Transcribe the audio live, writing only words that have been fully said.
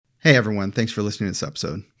Hey everyone, thanks for listening to this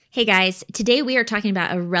episode. Hey guys, today we are talking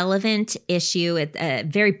about a relevant issue. It's a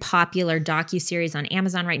very popular docuseries on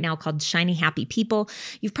Amazon right now called Shiny Happy People.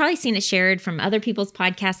 You've probably seen it shared from other people's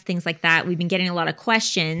podcasts, things like that. We've been getting a lot of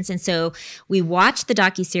questions. And so we watched the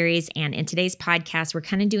docuseries, and in today's podcast, we're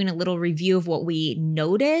kind of doing a little review of what we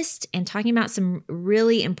noticed and talking about some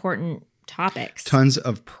really important topics. Tons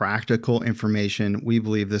of practical information. We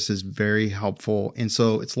believe this is very helpful. And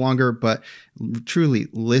so it's longer, but truly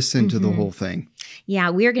listen to the whole thing. Yeah,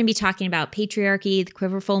 we are going to be talking about patriarchy, the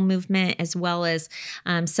Quiverfull movement, as well as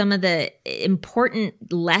some of the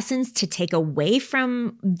important lessons to take away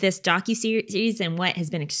from this docuseries and what has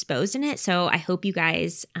been exposed in it. So I hope you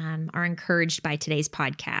guys are encouraged by today's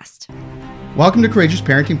podcast. Welcome to Courageous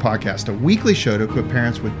Parenting Podcast, a weekly show to equip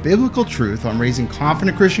parents with biblical truth on raising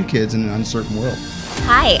confident Christian kids in an uncertain world.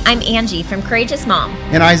 Hi, I'm Angie from Courageous Mom.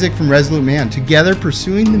 And Isaac from Resolute Man, together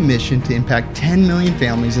pursuing the mission to impact 10 million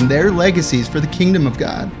families and their legacies for the kingdom of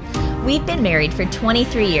God. We've been married for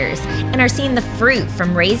 23 years and are seeing the fruit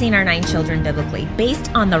from raising our 9 children biblically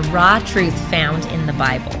based on the raw truth found in the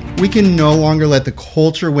Bible. We can no longer let the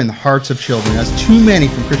culture win the hearts of children, as too many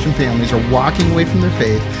from Christian families are walking away from their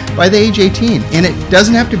faith by the age 18. And it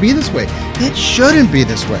doesn't have to be this way. It shouldn't be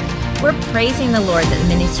this way. We're praising the Lord that the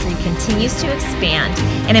ministry continues to expand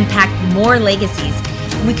and impact more legacies.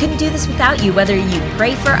 We couldn't do this without you, whether you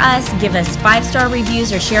pray for us, give us 5-star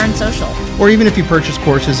reviews, or share on social. Or even if you purchase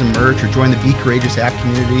courses and merch or join the Be Courageous app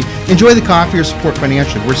community, enjoy the coffee or support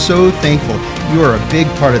financially. We're so thankful you are a big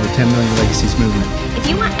part of the 10 Million Legacies movement. If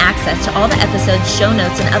you want access to all the episodes, show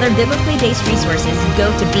notes, and other biblically based resources,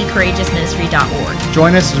 go to becourageousministry.org.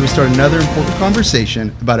 Join us as we start another important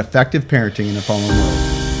conversation about effective parenting in a fallen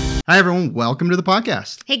world. Hi, everyone. Welcome to the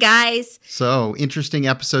podcast. Hey, guys. So, interesting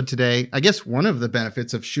episode today. I guess one of the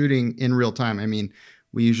benefits of shooting in real time,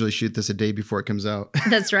 we usually shoot this a day before it comes out.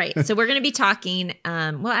 That's right. So we're going to be talking,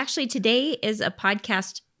 actually today is a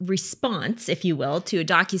podcast response, if you will, to a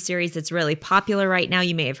docuseries that's really popular right now.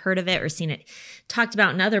 You may have heard of it or seen it talked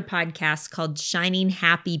about in other podcasts called Shining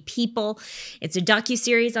Happy People. It's a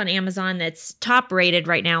docuseries on Amazon that's top rated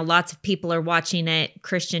right now. Lots of people are watching it,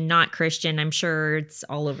 Christian, not Christian. I'm sure it's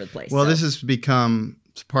all over the place. Well, this has become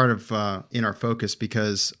part of in our focus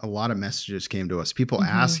because a lot of messages came to us. People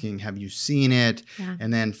asking, have you seen it? Yeah.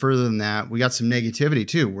 And then further than that, we got some negativity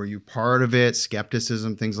too. Were you part of it?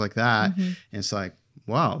 Skepticism, things like that. And it's like,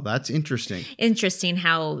 wow, that's interesting. Interesting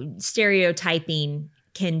how stereotyping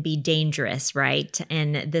can be dangerous, right?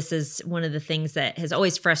 And this is one of the things that has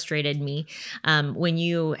always frustrated me. When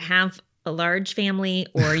you have a large family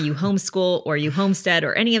or you homeschool or you homestead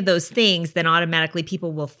or any of those things, then automatically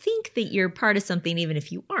people will think that you're part of something even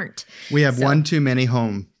if you aren't. We have one too many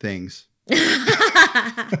home things.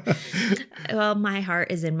 Well, my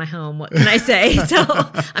heart is in my home. What can I say? So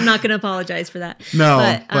I'm not going to apologize for that.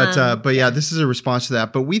 No, but yeah, this is a response to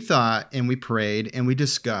that. But we thought and we prayed and we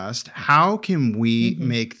discussed how can we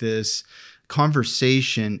make this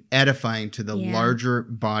conversation edifying to the larger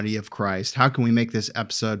body of Christ? How can we make this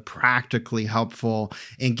episode practically helpful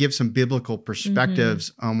and give some biblical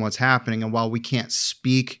perspectives on what's happening? And while we can't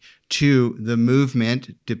speak to the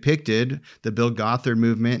movement depicted, the Bill Gothard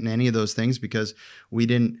movement and any of those things, because we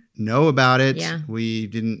didn't know about it. Yeah. We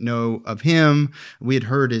didn't know of him. We had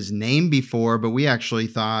heard his name before, but we actually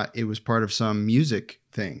thought it was part of some music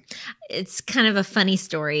thing. It's kind of a funny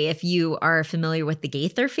story. If you are familiar with the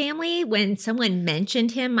Gaither family, when someone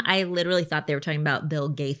mentioned him, I literally thought they were talking about Bill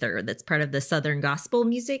Gaither. That's part of the Southern gospel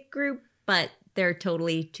music group, but they're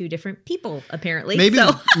totally two different people, apparently. Maybe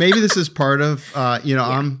this is part of,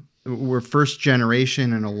 we're first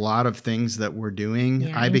generation in a lot of things that we're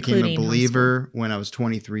doing. I became a believer when I was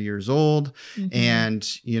 23 years old. And,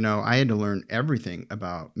 I had to learn everything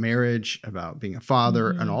about marriage, about being a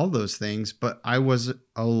father and all those things. But I was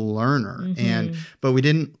a learner. But we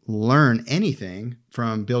didn't learn anything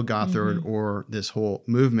from Bill Gothard or this whole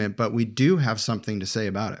movement, but we do have something to say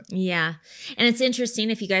about it. Yeah. And it's interesting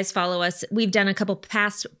if you guys follow us, we've done a couple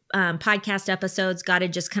past podcast episodes. God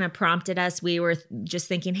had just kind of prompted us. We were just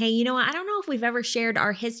thinking, hey, I don't know if we've ever shared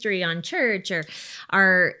our history on church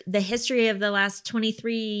or the history of the last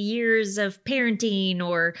 23 years of parenting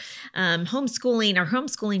or homeschooling, our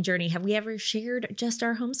homeschooling journey. Have we ever shared just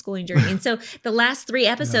our homeschooling journey? And so the last 3 3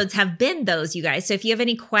 episodes have been those, you guys. So if you have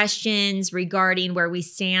any questions regarding where we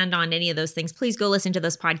stand on any of those things, please go listen to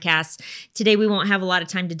those podcasts. Today, we won't have a lot of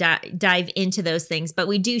time to dive into those things, but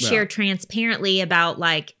we do share transparently about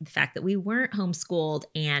like the fact that we weren't homeschooled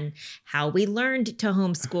and how we learned to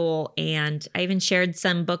homeschool. And I even shared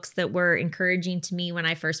some books that were encouraging to me when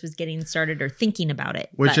I first was getting started or thinking about it.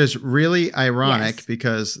 Which is really ironic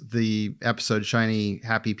because the episode Shiny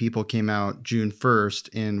Happy People came out June 1st,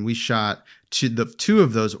 and we shot two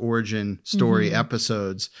of those origin story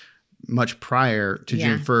episodes much prior to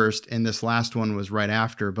June 1st, and this last one was right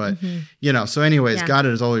after. But, so anyways, God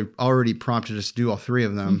has already prompted us to do all 3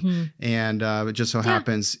 of them. And it just so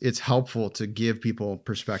happens it's helpful to give people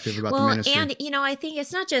perspective about the ministry. And, I think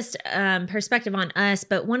it's not just perspective on us,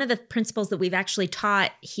 but one of the principles that we've actually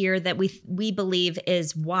taught here that we believe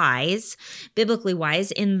is wise, biblically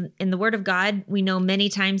wise. In the Word of God, we know many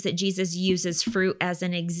times that Jesus uses fruit as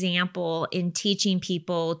an example in teaching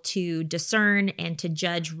people to discern and to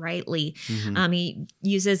judge rightly. He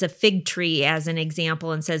uses a fig tree as an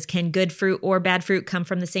example and says, can good fruit or bad fruit come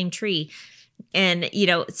from the same tree? And,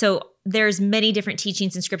 so there's many different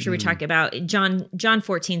teachings in scripture we talk about. John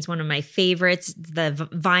 14 is one of my favorites, the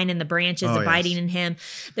vine and the branches abiding in him.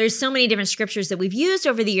 There's so many different scriptures that we've used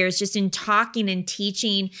over the years just in talking and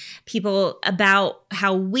teaching people about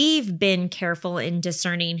how we've been careful in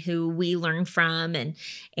discerning who we learn from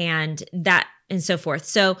and that and so forth.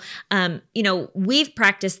 So, we've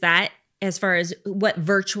practiced that as far as what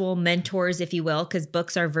virtual mentors, if you will, because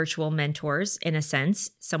books are virtual mentors in a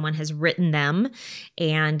sense. Someone has written them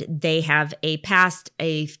and they have a past,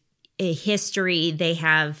 a history, they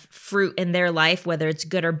have fruit in their life, whether it's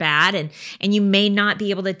good or bad. And you may not be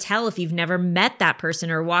able to tell if you've never met that person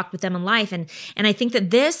or walked with them in life. And I think that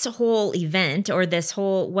this whole event or this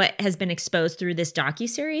whole, what has been exposed through this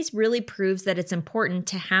docuseries really proves that it's important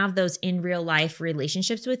to have those in real life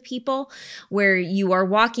relationships with people where you are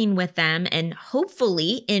walking with them, and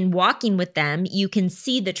hopefully in walking with them, you can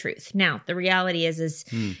see the truth. Now, the reality is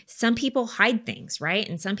some people hide things, right?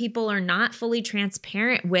 And some people are not fully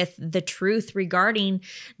transparent with the truth regarding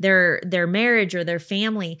their marriage or their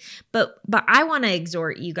family. But I want to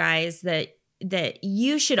exhort you guys that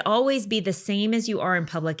you should always be the same as you are in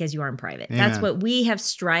public as you are in private. Amen. That's what we have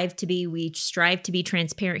strived to be. We strive to be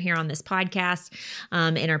transparent here on this podcast,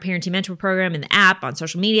 in our parenting mentor program, in the app, on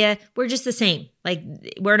social media. We're just the same. Like,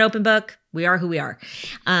 we're an open book. We are who we are.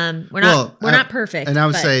 We're not perfect. And I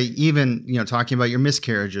would say even, talking about your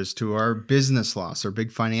miscarriages to our business loss or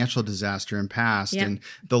big financial disaster in past and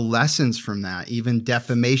the lessons from that, even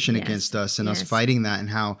defamation against us and us fighting that and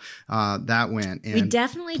how that went. And we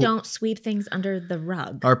definitely don't sweep things under the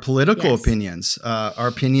rug. Our political opinions, our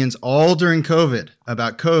opinions all during COVID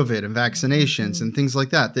about COVID and vaccinations and things like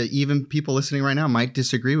that even people listening right now might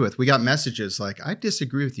disagree with. We got messages like, I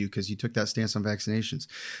disagree with you because you took that stance on vaccinations.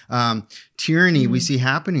 Tyranny we see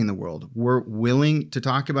happening in the world. We're willing to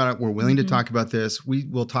talk about it. We're willing to talk about this. We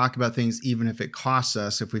will talk about things even if it costs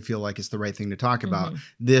us, if we feel like it's the right thing to talk about.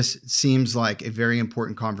 This seems like a very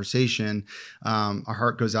important conversation. Our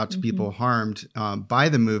heart goes out to people harmed by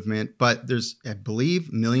the movement, but there's, I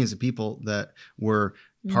believe, millions of people that were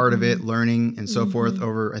part of it, learning and so forth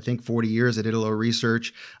over, I think, 40 years. I did a little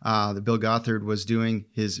research that Bill Gothard was doing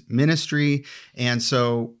his ministry. And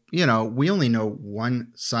so, we only know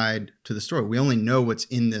one side to the story. We only know what's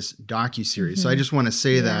in this docuseries. So I just want to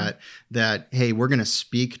say that, hey, we're going to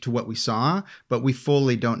speak to what we saw, but we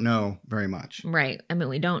fully don't know very much. Right. I mean,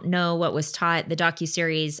 we don't know what was taught. The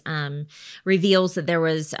docuseries reveals that there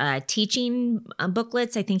was teaching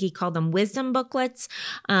booklets. I think he called them wisdom booklets,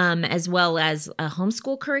 as well as a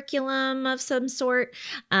homeschool curriculum of some sort.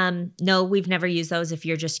 No, we've never used those. If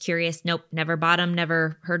you're just curious, nope, never bought them,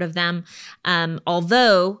 never heard of them.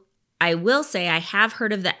 Although I will say I have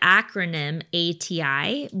heard of the acronym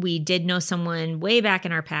ATI. We did know someone way back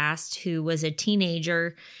in our past who was a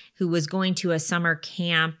teenager who was going to a summer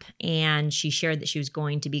camp, and she shared that she was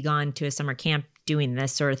going to be gone to a summer camp doing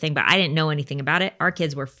this sort of thing, but I didn't know anything about it. Our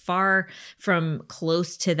kids were far from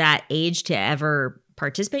close to that age to ever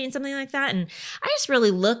participate in something like that. And I just really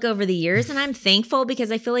look over the years, and I'm thankful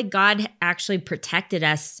because I feel like God actually protected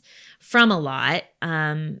us from a lot.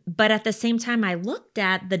 But at the same time, I looked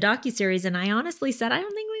at the docuseries and I honestly said, I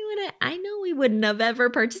know we wouldn't have ever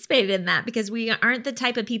participated in that because we aren't the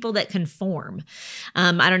type of people that conform.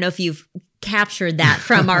 I don't know if you've captured that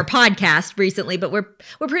from our podcast recently, but we're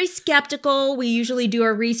pretty skeptical. We usually do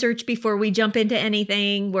our research before we jump into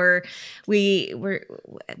anything. We're definitely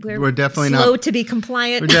slow not to be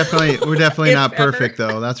compliant. We're definitely not perfect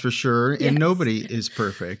though. That's for sure. Yes. And nobody is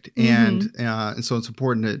perfect. And so it's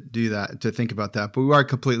important to do that, to think about that. But we are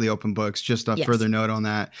completely open books. Just a further note on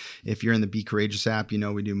that. If you're in the Be Courageous app, we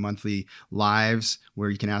do monthly lives where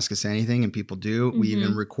you can ask us anything, and people do. We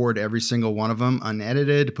even record every single one of them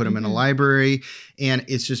unedited, put them in a library. And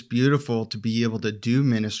it's just beautiful to be able to do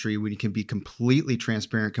ministry when you can be completely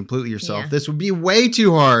transparent, completely yourself. Yeah. This would be way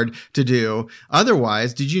too hard to do.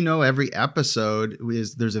 Otherwise, did you know every episode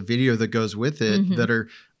there's a video that goes with it that are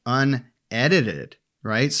unedited?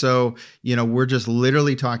 Right. So, we're just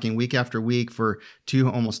literally talking week after week for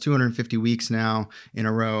almost 250 weeks now in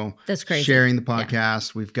a row. That's crazy. Sharing the podcast.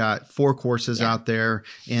 Yeah. We've got 4 courses out there,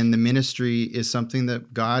 and the ministry is something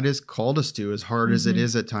that God has called us to, as hard as it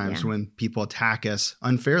is at times when people attack us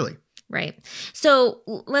unfairly. Right. So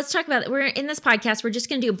let's talk about it. We're in this podcast. We're just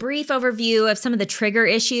going to do a brief overview of some of the trigger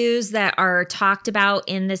issues that are talked about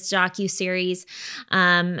in this docuseries.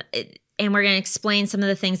 And we're going to explain some of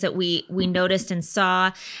the things that we noticed and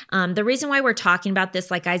saw. The reason why we're talking about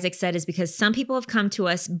this, like Isaac said, is because some people have come to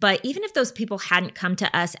us, but even if those people hadn't come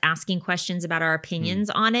to us asking questions about our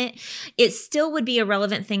opinions on it, it still would be a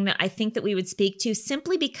relevant thing that I think that we would speak to,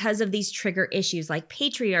 simply because of these trigger issues like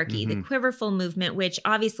patriarchy, the Quiverfull movement, which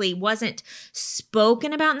obviously wasn't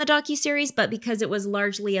spoken about in the docuseries, but because it was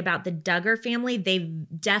largely about the Duggar family, they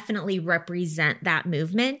definitely represent that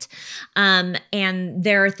movement. And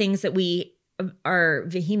there are things that we are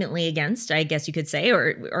vehemently against, I guess you could say,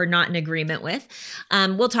 or not in agreement with.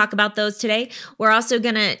 We'll talk about those today. We're also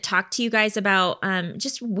going to talk to you guys about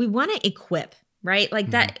we want to equip, right?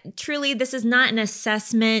 Like that, truly, this is not an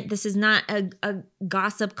assessment. This is not a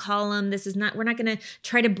gossip column. We're not going to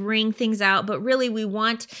try to bring things out, but really we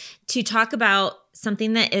want to talk about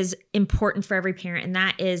something that is important for every parent. And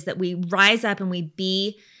that is that we rise up and we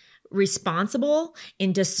be responsible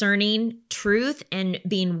in discerning truth and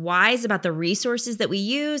being wise about the resources that we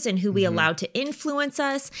use and who we allow to influence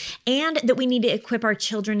us, and that we need to equip our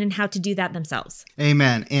children in how to do that themselves.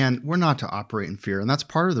 Amen. And we're not to operate in fear. And that's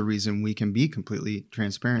part of the reason we can be completely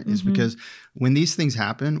transparent is because when these things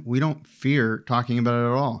happen, we don't fear talking about it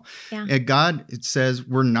at all. Yeah. God, it says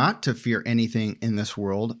we're not to fear anything in this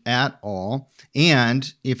world at all.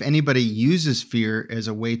 And if anybody uses fear as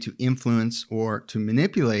a way to influence or to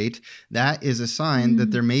manipulate, that is a sign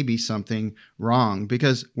that there may be something wrong,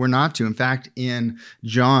 because we're not to. In fact, in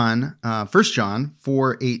John, 1 John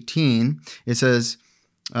 4:18, it says,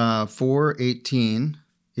 4:18,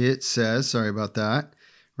 it says, sorry about that,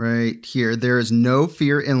 right here, there is no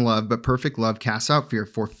fear in love, but perfect love casts out fear,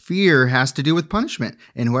 for fear has to do with punishment,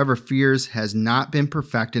 and whoever fears has not been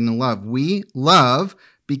perfected in love. We love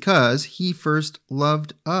because he first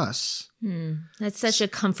loved us. That's such a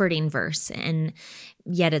comforting verse, and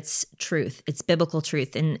yet it's truth. It's biblical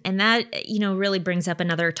truth. And that, really brings up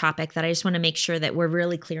another topic that I just want to make sure that we're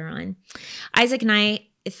really clear on. Isaac and I,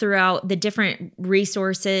 throughout the different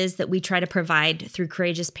resources that we try to provide through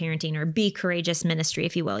Courageous Parenting, or Be Courageous Ministry,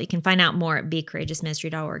 if you will. You can find out more at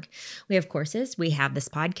becourageousministry.org. We have courses. We have this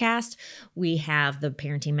podcast. We have the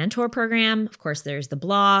Parenting Mentor Program. Of course, there's the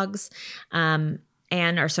blogs.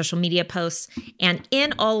 And our social media posts. And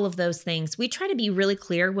in all of those things, we try to be really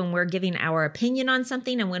clear when we're giving our opinion on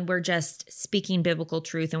something and when we're just speaking biblical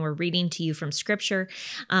truth and we're reading to you from scripture.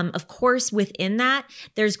 Of course, within that,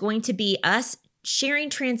 there's going to be us sharing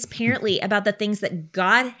transparently about the things that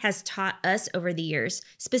God has taught us over the years,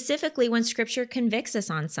 specifically when scripture convicts us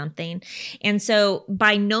on something. And so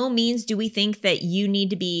by no means do we think that you need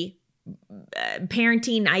to be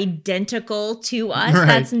parenting identical to us. Right.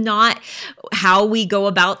 That's not how we go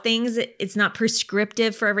about things. It's not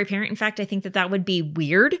prescriptive for every parent. In fact, I think that would be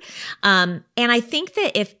weird. And I think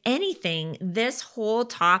that if anything, this whole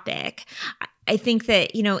topic, I think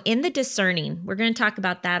that, in the discerning, we're going to talk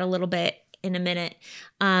about that a little bit in a minute.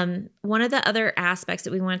 One of the other aspects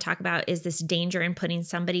that we want to talk about is this danger in putting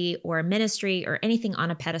somebody or a ministry or anything on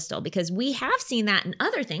a pedestal, because we have seen that in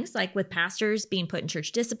other things, like with pastors being put in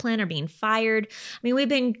church discipline or being fired. I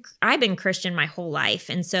mean, I've been Christian my whole life.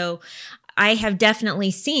 And so I have definitely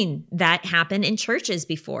seen that happen in churches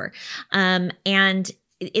before. And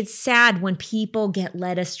it's sad when people get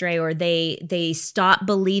led astray or they stop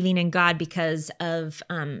believing in God because of,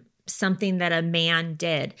 something that a man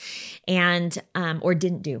did and or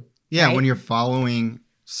didn't do. Yeah, right? When you're following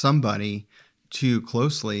somebody too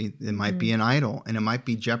closely, it might be an idol, and it might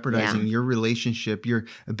be jeopardizing your relationship, your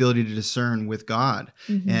ability to discern with God.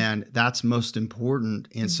 And that's most important.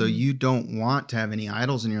 And so you don't want to have any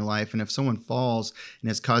idols in your life. And if someone falls and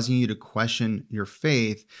it's causing you to question your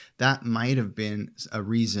faith, that might have been a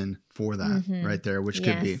reason for that right there, which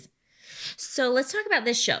could be. So let's talk about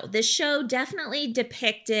this show. This show definitely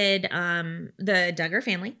depicted the Duggar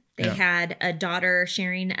family. They had a daughter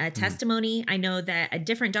sharing a testimony. I know that a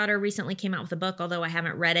different daughter recently came out with a book, although I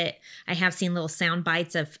haven't read it. I have seen little sound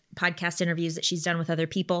bites of podcast interviews that she's done with other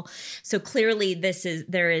people. So clearly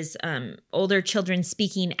there is older children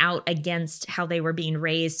speaking out against how they were being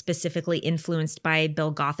raised, specifically influenced by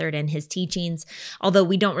Bill Gothard and his teachings, although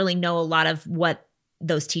we don't really know a lot of what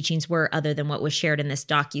those teachings were other than what was shared in this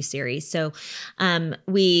docuseries. So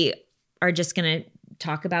we are just going to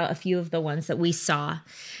talk about a few of the ones that we saw.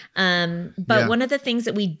 But one of the things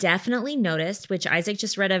that we definitely noticed, which Isaac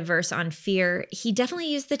just read a verse on fear, he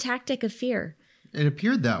definitely used the tactic of fear. It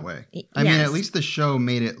appeared that way. I mean, at least the show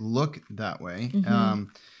made it look that way.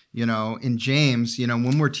 In James,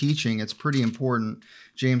 when we're teaching, it's pretty important.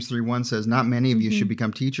 James 3:1 says, "Not many of you should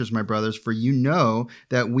become teachers, my brothers, for you know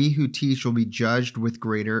that we who teach will be judged with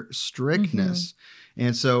greater strictness."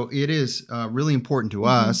 And so it is really important to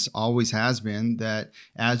us, always has been, that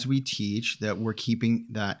as we teach, that we're keeping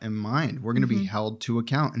that in mind. We're going to be held to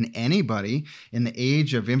account. And anybody in the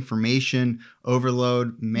age of information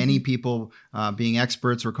overload, many people being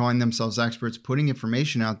experts or calling themselves experts, putting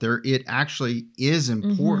information out there, it actually is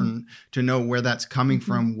important to know where that's coming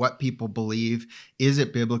from, what people believe. Is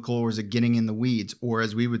it biblical, or is it getting in the weeds? Or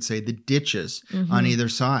as we would say, the ditches on either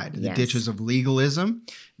side, the ditches of legalism,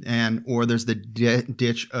 or there's the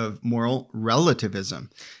ditch of moral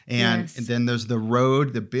relativism. And then there's the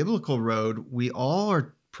road, the biblical road. We all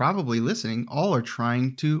are probably listening, all are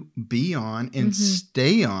trying to be on and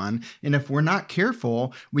stay on. And if we're not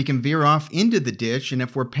careful, we can veer off into the ditch. And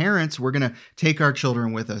if we're parents, we're going to take our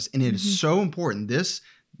children with us. And it is so important. This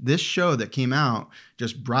show that came out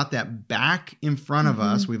just brought that back in front of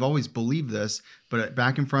us. We've always believed this, but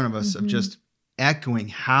back in front of us of just echoing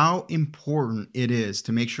how important it is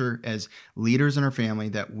to make sure as leaders in our family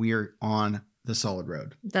that we're on the solid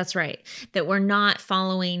road. That's right. That we're not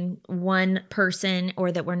following one person,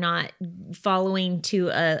 or that we're not following to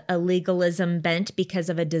a legalism bent because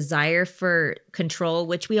of a desire for control,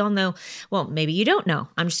 which we all know. Well, maybe you don't know.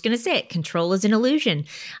 I'm just going to say it. Control is an illusion.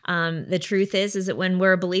 The truth is that when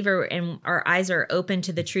we're a believer and our eyes are open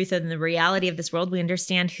to the truth and the reality of this world, we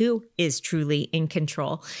understand who is truly in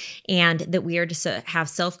control, and that we are to have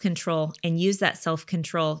self-control and use that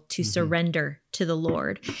self-control to surrender to the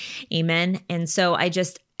Lord. Amen. And so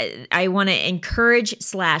I want to encourage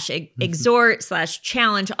 / exhort /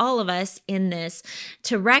 challenge all of us in this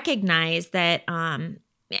to recognize that, and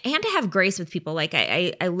to have grace with people. Like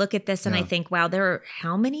I look at this and I think, wow, there are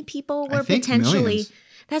how many people were potentially millions.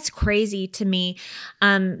 That's crazy to me.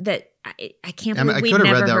 That I can't believe we've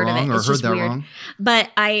never heard of it. It's just weird. Wrong. But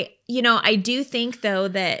I do think though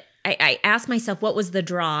that I asked myself, what was the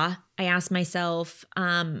draw? I asked myself,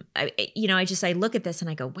 I look at this and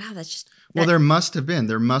I go, wow, that's just. Well, there must have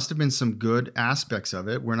been some good aspects of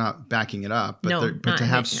it. We're not backing it up, but to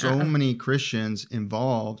have so many Christians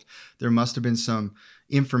involved, there must have been some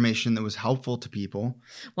information that was helpful to people.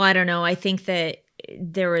 Well, I don't know. I think that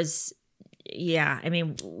there was,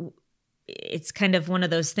 it's kind of one of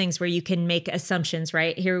those things where you can make assumptions,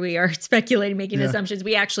 right? Here we are speculating, making assumptions.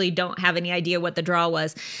 We actually don't have any idea what the draw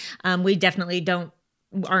was. We definitely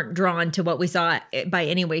aren't drawn to what we saw by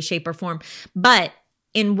any way, shape, or form. But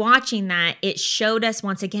in watching that, it showed us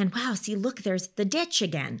once again, wow, see, look, there's the ditch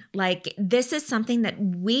again. Like, this is something that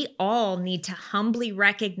we all need to humbly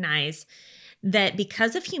recognize, that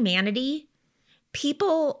because of humanity,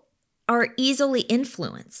 people are easily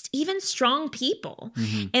influenced, even strong people.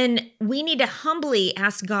 And we need to humbly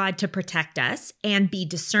ask God to protect us and be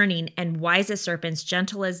discerning and wise as serpents,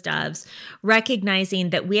 gentle as doves, recognizing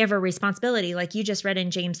that we have a responsibility, like you just read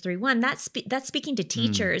in James 3:1. That's speaking to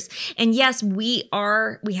teachers. And yes, we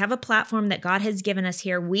have a platform that God has given us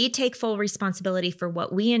here. We take full responsibility for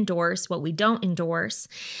what we endorse, what we don't endorse,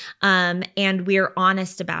 and we're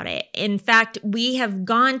honest about it. In fact, we have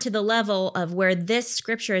gone to the level of where this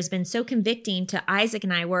scripture has been so convicting to Isaac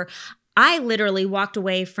and I, where I literally walked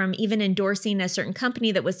away from even endorsing a certain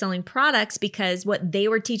company that was selling products because what they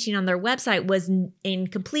were teaching on their website was in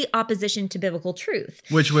complete opposition to biblical truth.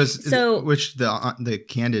 Which the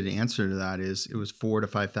candid answer to that is it was $4,000 to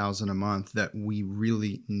 $5,000 a month that we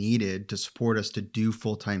really needed to support us to do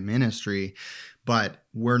full-time ministry. but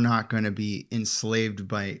we're not going to be enslaved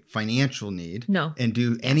by financial need and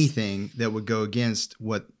do anything that would go against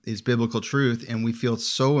what is biblical truth. And we feel it's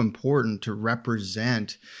so important to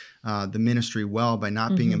represent the ministry well by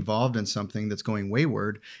not being involved in something that's going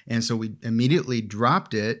wayward. And so we immediately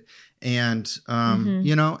dropped it. And,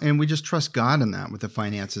 and we just trust God in that with the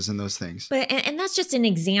finances and those things. But, and that's just an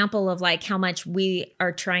example of like how much we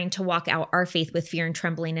are trying to walk out our faith with fear and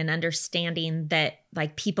trembling and understanding that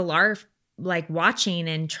like people are like watching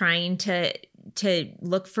and trying to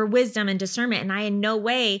look for wisdom and discernment. And I in no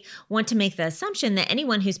way want to make the assumption that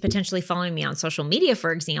anyone who's potentially following me on social media,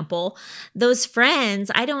 for example, those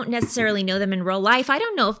friends, I don't necessarily know them in real life. I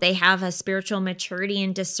don't know if they have a spiritual maturity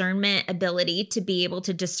and discernment ability to be able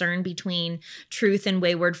to discern between truth and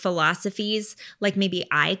wayward philosophies like maybe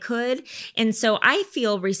I could. And so I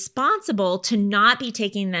feel responsible to not be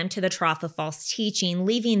taking them to the trough of false teaching,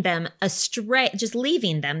 leaving them astray, just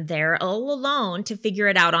leaving them there all alone to figure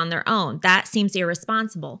it out on their own. That seems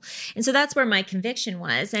irresponsible. And so that's where my conviction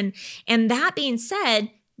was. And that being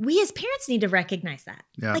said, we as parents need to recognize that.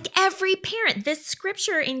 Yeah. Like every parent, this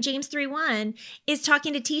scripture in James 3:1 is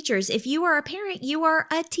talking to teachers. If you are a parent, you are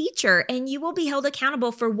a teacher and you will be held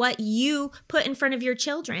accountable for what you put in front of your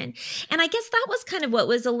children. And I guess that was kind of what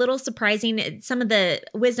was a little surprising. Some of the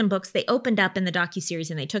wisdom books, they opened up in the docuseries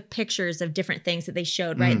and they took pictures of different things that they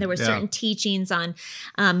showed, right? And there were certain teachings on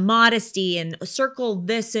modesty and circle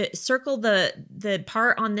the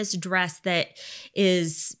part on this dress that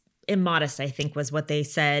is immodest, I think was what they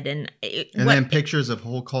said. And then pictures of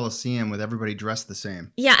whole Colosseum with everybody dressed the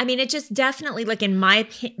same. Yeah. I mean, it just definitely like in my,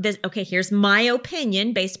 here's my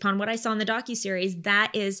opinion based upon what I saw in the docuseries.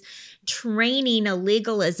 That is training a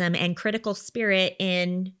legalism and critical spirit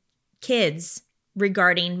in kids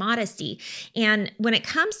regarding modesty. And when it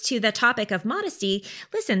comes to the topic of modesty,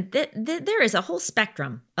 listen, there is a whole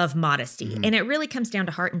spectrum of modesty, and it really comes down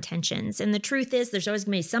to heart intentions. And the truth is there's always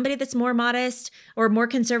going to be somebody that's more modest or more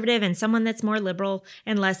conservative and someone that's more liberal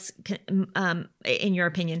and less, in your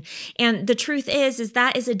opinion. And the truth is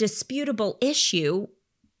that is a disputable issue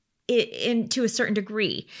to a certain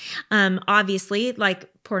degree. Obviously, like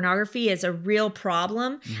pornography is a real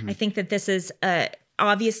problem. I think that this is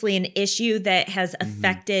obviously an issue that has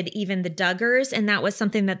affected even the Duggars. And that was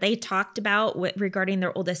something that they talked about regarding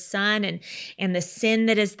their oldest son and the sin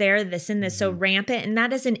that is there, the sin that's so rampant. And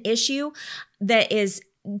that is an issue that is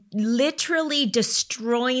literally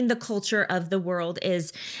destroying the culture of the world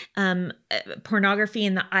is pornography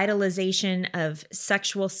and the idolization of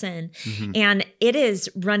sexual sin. And it is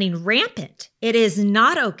running rampant. It is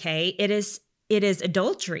not okay. It is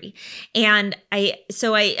adultery. And I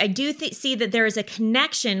do see that there is a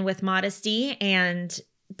connection with modesty and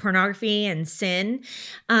pornography and sin.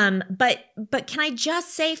 But can I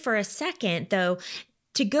just say for a second, though,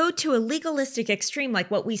 to go to a legalistic extreme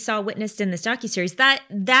like what we saw witnessed in this docuseries,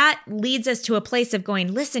 that leads us to a place of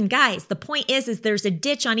going, listen, guys, the point is there's a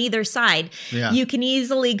ditch on either side. Yeah. You can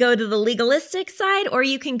easily go to the legalistic side, or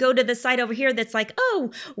you can go to the side over here that's like,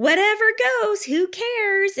 oh, whatever goes, who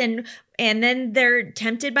cares? And then they're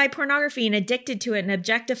tempted by pornography and addicted to it and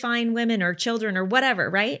objectifying women or children or whatever,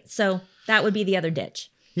 right? So that would be the other ditch.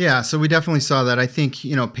 Yeah, so we definitely saw that. I think,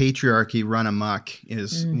 patriarchy run amok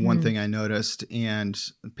is one thing I noticed. And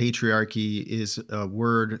patriarchy is a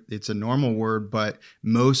word, it's a normal word, but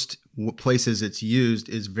most places it's used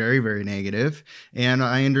is very, very negative. And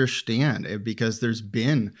I understand it because there's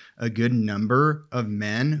been a good number of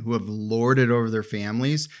men who have lorded over their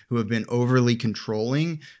families, who have been overly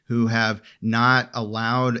controlling, who have not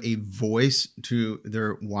allowed a voice to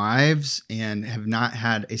their wives and have not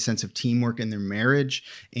had a sense of teamwork in their marriage.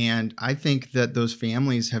 And I think that those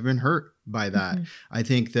families have been hurt by that. I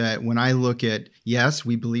think that when I look at, yes,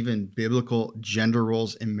 we believe in biblical gender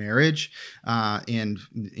roles in marriage and,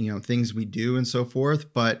 things we do and so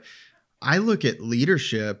forth. But I look at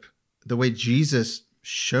leadership the way Jesus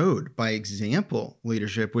showed by example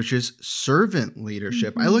leadership, which is servant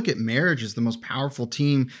leadership. I look at marriage as the most powerful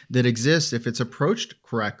team that exists if it's approached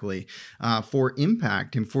correctly for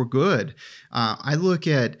impact and for good. I look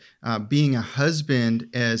at being a husband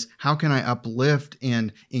as how can I uplift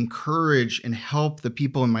and encourage and help the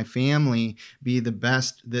people in my family be the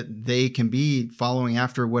best that they can be, following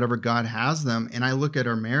after whatever God has them. And I look at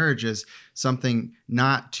our marriage as something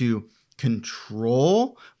not to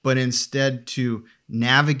control, but instead to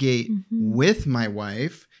navigate with my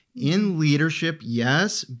wife in leadership,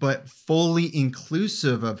 yes, but fully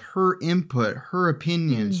inclusive of her input, her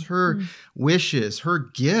opinions, her wishes, her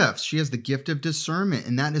gifts. She has the gift of discernment,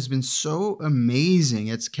 and that has been so amazing.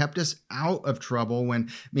 It's kept us out of trouble when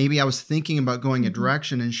maybe I was thinking about going a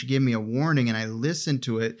direction and she gave me a warning and I listened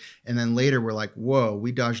to it, and then later we're like, whoa,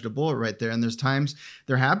 we dodged a bullet right there. And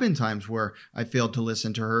there have been times where I failed to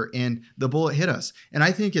listen to her and the bullet hit us. And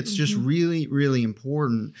I think it's just really, really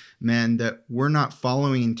important, men, that we're not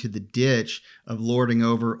following into the ditch of lording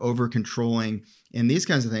over controlling, and these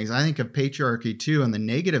kinds of things. I think of patriarchy too, on the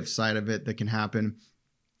negative side of it that can happen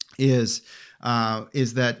is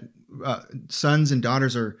that sons and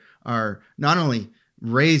daughters are not only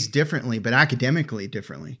raised differently, but academically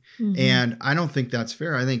differently. And I don't think that's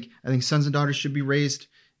fair. I think sons and daughters should be raised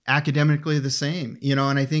academically the same,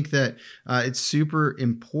 and I think that it's super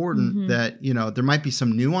important that, there might be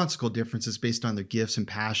some nuanced differences based on their gifts and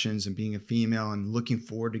passions and being a female and looking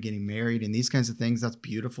forward to getting married and these kinds of things. That's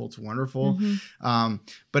beautiful. It's wonderful.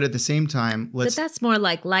 But at the same time, but that's more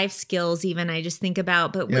like life skills even, I just think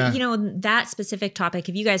about, but that specific topic,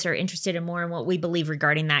 if you guys are interested in more in what we believe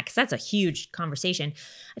regarding that, because that's a huge conversation.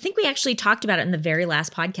 I think we actually talked about it in the very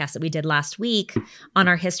last podcast that we did last week on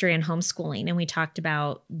our history and homeschooling. And we talked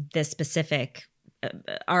about this specific,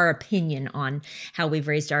 our opinion on how we've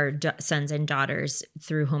raised our sons and daughters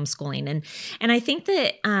through homeschooling. And I think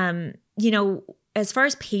that, as far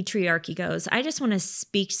as patriarchy goes, I just want to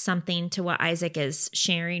speak something to what Isaac is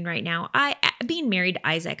sharing right now. Being married to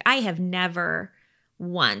Isaac, I have never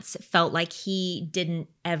once felt like he didn't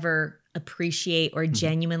ever appreciate or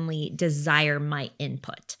genuinely desire my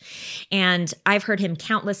input. And I've heard him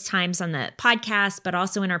countless times on the podcast, but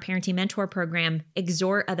also in our parenting mentor program,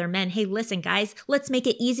 exhort other men, hey, listen, guys, let's make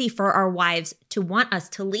it easy for our wives to want us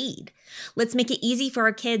to lead. Let's make it easy for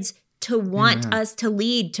our kids to want us to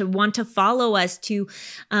lead, to want to follow us, to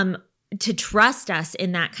trust us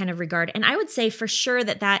in that kind of regard. And I would say for sure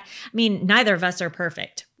that neither of us are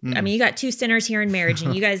perfect. I mean, you got two sinners here in marriage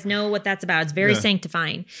and you guys know what that's about. It's very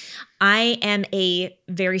sanctifying. I am a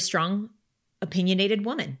very strong, opinionated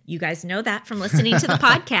woman. You guys know that from listening to the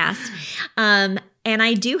podcast. And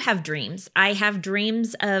I do have dreams. I have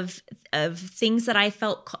dreams of things that I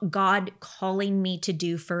felt God calling me to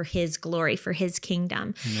do for his glory, for his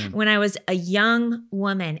kingdom. Amen. When I was a young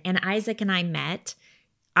woman and Isaac and I met,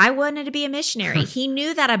 I wanted to be a missionary. He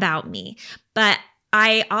knew that about me, but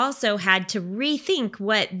I also had to rethink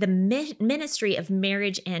what the ministry of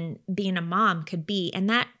marriage and being a mom could be. And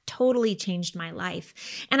that totally changed my life.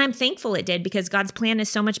 And I'm thankful it did, because God's plan is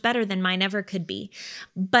so much better than mine ever could be.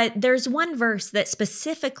 But there's one verse that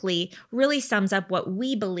specifically really sums up what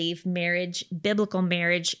we believe marriage, biblical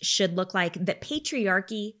marriage, should look like, that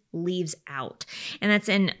patriarchy leaves out. And that's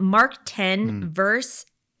in Mark 10, verse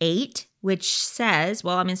 8, which says,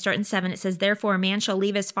 well, I'm going to start in 7. It says, therefore a man shall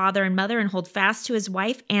leave his father and mother and hold fast to his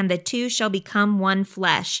wife, and the two shall become one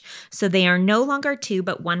flesh. So they are no longer two,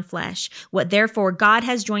 but one flesh. What therefore God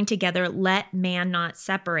has joined together, let man not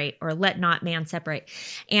separate, or let not man separate.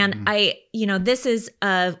 And this is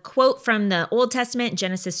a quote from the Old Testament,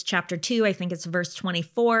 Genesis chapter 2, I think it's verse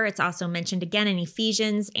 24. It's also mentioned again in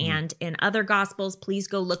Ephesians and in other gospels. Please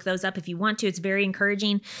go look those up if you want to. It's very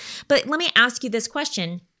encouraging. But let me ask you this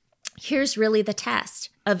question. Here's really the test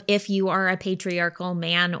of if you are a patriarchal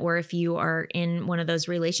man, or if you are in one of those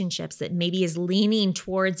relationships that maybe is leaning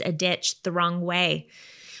towards a ditch the wrong way.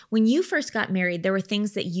 When you first got married, there were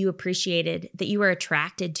things that you appreciated, that you were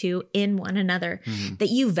attracted to in one another, that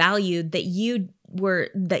you valued, that you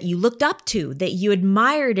looked up to, that you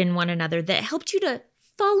admired in one another, that helped you to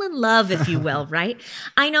fall in love, if you will, right?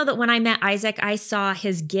 I know that when I met Isaac, I saw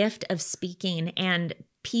his gift of speaking, and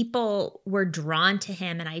people were drawn to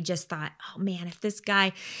him. And I just thought, oh man, if this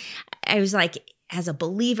guy, I was like, as a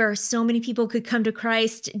believer, so many people could come to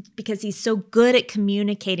Christ because he's so good at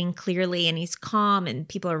communicating clearly, and he's calm and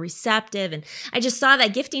people are receptive. And I just saw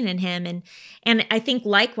that gifting in him. And I think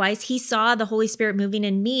likewise, he saw the Holy Spirit moving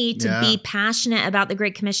in me to be passionate about the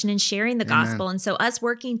Great Commission and sharing the gospel. And so us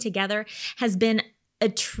working together has been a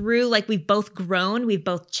true, like, we've both grown, we've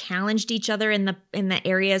both challenged each other in the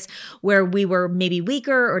areas where we were maybe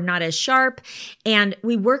weaker or not as sharp, and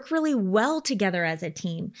we work really well together as a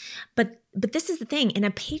team. But this is the thing, in a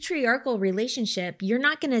patriarchal relationship, you're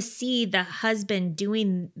not going to see the husband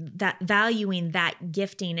doing that, valuing that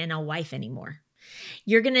gifting in a wife anymore.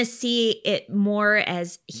 You're going to see it more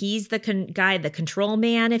as he's the guy, the control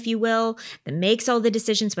man, if you will, that makes all the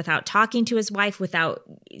decisions without talking to his wife, without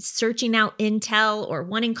searching out intel or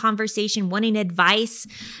wanting conversation, wanting advice.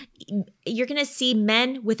 You're going to see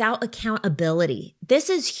men without accountability. This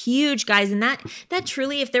is huge, guys. And that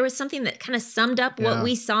truly, if there was something that kind of summed up what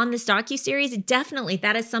we saw in this docuseries, definitely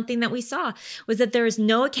that is something that we saw, was that there is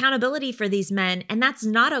no accountability for these men. And that's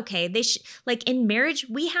not okay. They like in marriage,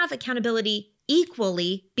 we have accountability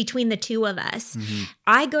equally between the two of us. Mm-hmm.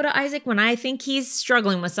 I go to Isaac when I think he's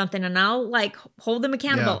struggling with something, and I'll like hold him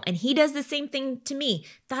accountable. Yeah. And he does the same thing to me.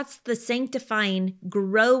 That's the sanctifying,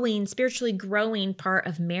 growing, spiritually growing part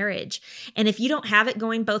of marriage. And if you don't have it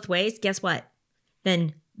going both ways, guess what?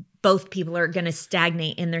 Then both people are going to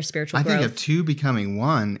stagnate in their spiritual growth. I think of two becoming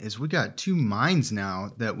one is we got two minds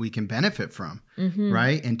now that we can benefit from,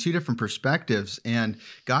 right? And two different perspectives. And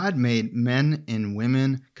God made men and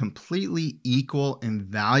women completely equal in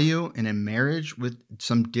value and in marriage with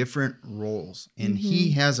some different roles. And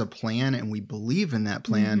he has a plan, and we believe in that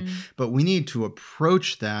plan, but we need to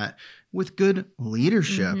approach that with good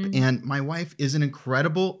leadership. And my wife is an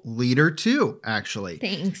incredible leader too, actually.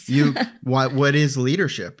 Thanks. What is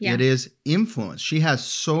leadership? Yeah. It is influence. She has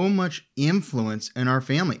so much influence in our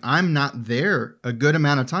family. I'm not there a good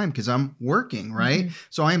amount of time because I'm working, right?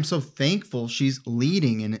 So I am so thankful she's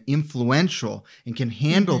leading and influential and can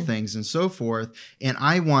handle things and so forth. And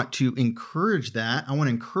I want to encourage that. I want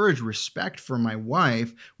to encourage respect for my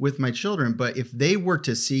wife with my children. But if they were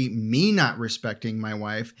to see me not respecting my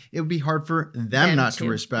wife, it would be hard for them not to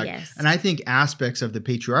respect. Yes. And I think aspects of the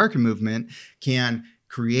patriarchy movement can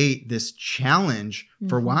create this challenge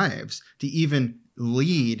for wives to even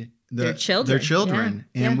lead their children.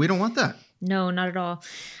 And we don't want that. No, not at all.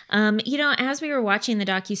 As we were watching the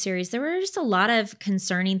docuseries, there were just a lot of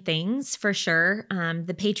concerning things for sure.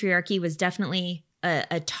 The patriarchy was definitely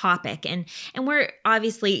a topic, and we're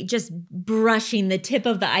obviously just brushing the tip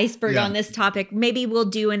of the iceberg on this topic. Maybe we'll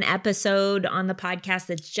do an episode on the podcast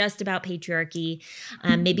that's just about patriarchy.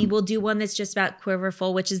 Maybe we'll do one that's just about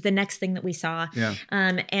Quiverfull, which is the next thing that we saw. Yeah.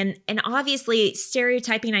 And obviously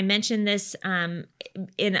stereotyping, I mentioned this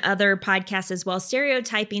in other podcasts as well.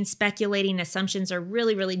 Stereotyping, speculating, assumptions are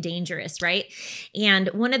really, really dangerous, right? And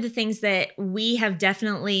one of the things that we have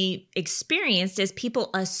definitely experienced is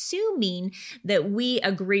people assuming that we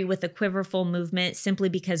agree with the Quiverfull movement simply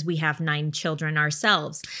because we have 9 children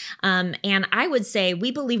ourselves. And I would say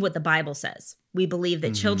we believe what the Bible says. We believe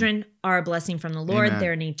that children are a blessing from the Lord. Amen.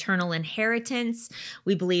 They're an eternal inheritance.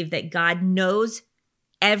 We believe that God knows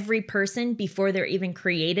every person before they're even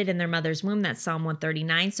created in their mother's womb. That's Psalm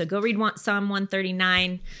 139. So go read Psalm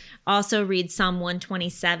 139. Also read Psalm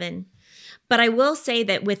 127. But I will say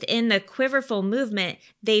that within the Quiverfull movement,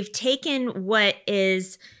 they've taken what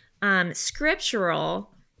is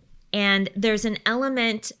scriptural, and there's an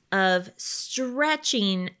element of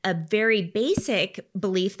stretching a very basic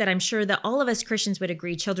belief that I'm sure that all of us Christians would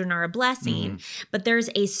agree children are a blessing, but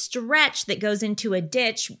there's a stretch that goes into a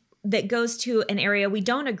ditch that goes to an area we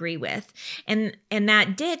don't agree with. And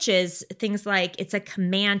that ditch is things like it's a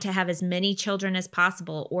command to have as many children as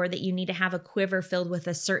possible, or that you need to have a quiver filled with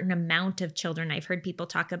a certain amount of children. I've heard people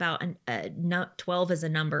talk about 12 as a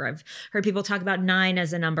number. I've heard people talk about 9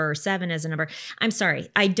 as a number or 7 as a number. I'm sorry.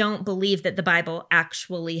 I don't believe that the Bible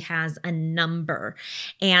actually has a number.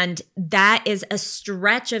 And that is a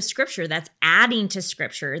stretch of scripture. That's adding to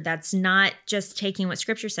scripture. That's not just taking what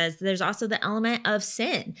scripture says. There's also the element of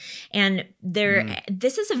sin. And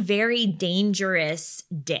this is a very dangerous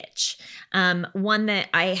ditch. One that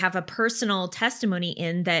I have a personal testimony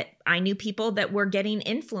in, that I knew people that were getting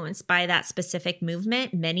influenced by that specific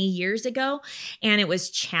movement many years ago. And it was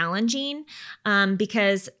challenging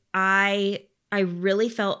because I really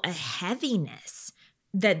felt a heaviness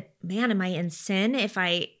that, man, am I in sin if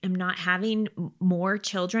I am not having more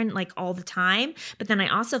children like all the time? But then I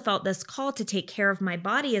also felt this call to take care of my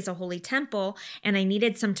body as a holy temple. And I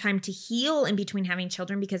needed some time to heal in between having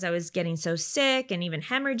children because I was getting so sick and even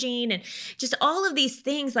hemorrhaging and just all of these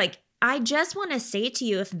things. Like, I just want to say to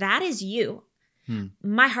you, if that is you,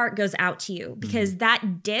 my heart goes out to you, because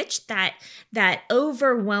that ditch, that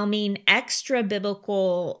overwhelming extra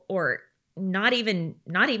biblical, or not even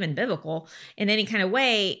biblical in any kind of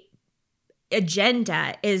way,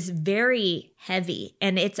 agenda is very heavy,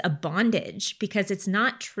 and it's a bondage because it's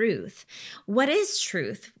not truth. What is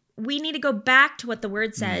truth? We need to go back to what the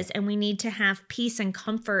word says, and we need to have peace and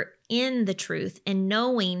comfort in the truth and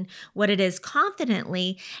knowing what it is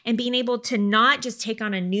confidently, and being able to not just take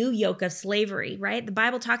on a new yoke of slavery, right? The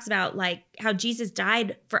Bible talks about like how Jesus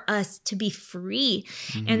died for us to be free.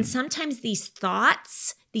 And sometimes these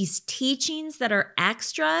thoughts these teachings that are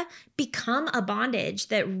extra become a bondage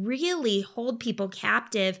that really hold people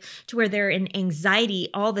captive to where they're in anxiety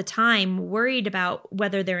all the time, worried about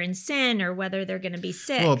whether they're in sin or whether they're going to be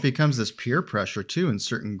sick. Well, it becomes this peer pressure too in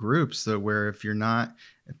certain groups, though, where if you're not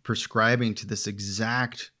prescribing to this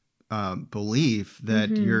exact belief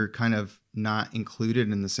that you're kind of not included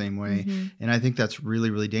in the same way. And I think that's really,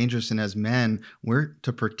 really dangerous. And as men, we're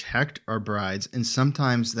to protect our brides. And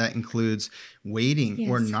sometimes that includes waiting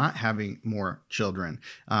or not having more children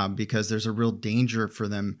because there's a real danger for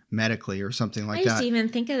them medically or something like that. I just even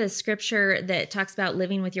think of the scripture that talks about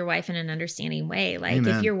living with your wife in an understanding way. Like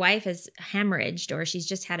Amen. If your wife is hemorrhaged or she's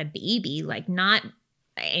just had a baby, like not...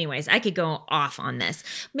 Anyways, I could go off on this.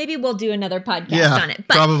 Maybe we'll do another podcast on it.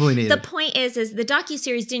 But probably needed. The point is the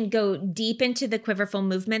docuseries didn't go deep into the Quiverfull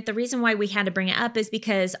movement. The reason why we had to bring it up is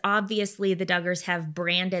because obviously the Duggars have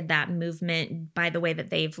branded that movement by the way that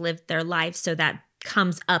they've lived their lives, so that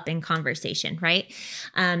comes up in conversation, right?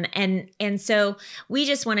 And so we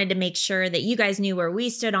just wanted to make sure that you guys knew where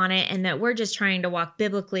we stood on it and that we're just trying to walk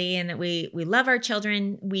biblically and that we love our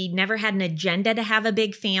children. We never had an agenda to have a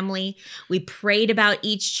big family. We prayed about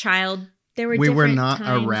each child. We were not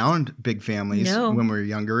around big families when we were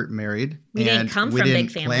younger, married. We didn't come from big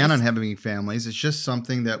families. We didn't plan on having families. It's just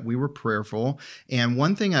something that we were prayerful. And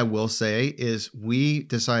one thing I will say is we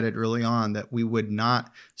decided early on that we would not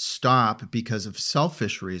stop because of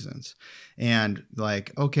selfish reasons. And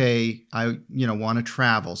like, okay, I want to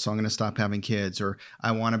travel, so I'm going to stop having kids, or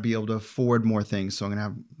I want to be able to afford more things, so I'm going to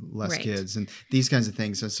have less kids, and these kinds of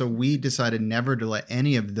things. And so we decided never to let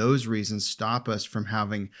any of those reasons stop us from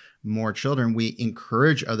having more children. We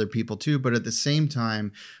encourage other people too, but at the same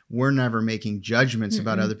time, we're never making judgments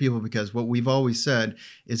about other people, because what we've always said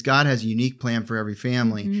is God has a unique plan for every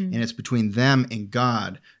family, and it's between them and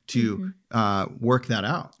God to work that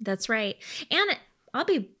out. That's right. And I'm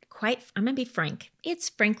going to be frank. It's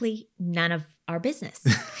frankly none of our business.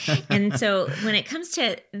 And so when it comes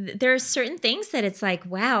to, there are certain things that it's like,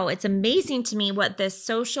 wow, it's amazing to me what this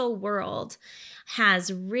social world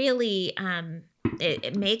has really,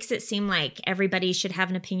 it makes it seem like everybody should have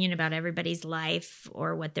an opinion about everybody's life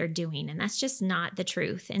or what they're doing. And that's just not the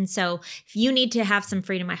truth. And so if you need to have some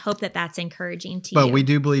freedom, I hope that that's encouraging to you. But we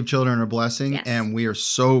do believe children are a blessing. Yes. And we are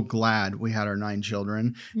so glad we had our 9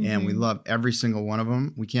 children and we love every single one of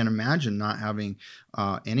them. We can't imagine not having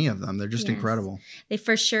any of them. They're just incredible. They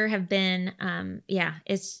for sure have been,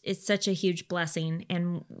 it's such a huge blessing,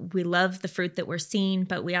 and we love the fruit that we're seeing,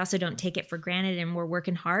 but we also don't take it for granted, and we're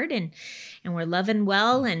working hard and we're loving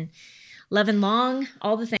well and loving long,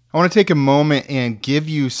 all the things. I want to take a moment and give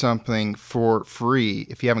you something for free,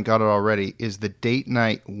 if you haven't got it already, is the Date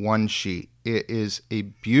Night One Sheet. It is a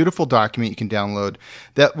beautiful document you can download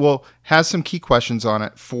that has some key questions on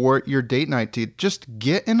it for your date night to just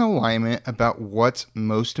get in alignment about what's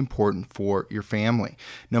most important for your family.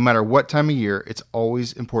 No matter what time of year, it's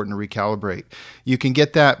always important to recalibrate. You can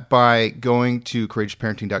get that by going to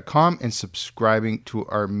courageousparenting.com and subscribing to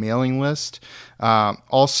our mailing list.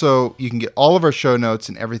 Also, you can get all of our show notes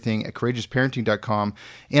and everything at courageousparenting.com.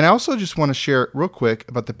 And I also just want to share real quick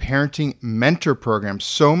about the Parenting Mentor Program.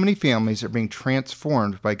 So many families are being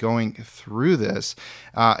transformed by going through this.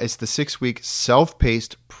 It's the 6-week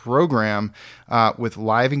self-paced program with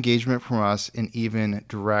live engagement from us and even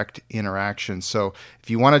direct interaction. So if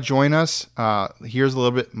you want to join us, here's a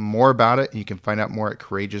little bit more about it. You can find out more at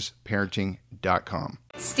courageousparenting.com.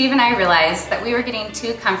 Steve and I realized that we were getting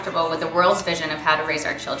too comfortable with the world's vision of how to raise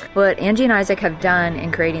our children. What Angie and Isaac have done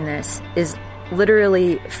in creating this is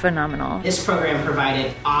literally phenomenal. This program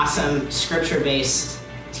provided awesome scripture-based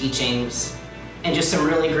teachings and just some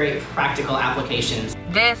really great practical applications.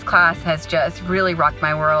 This class has just really rocked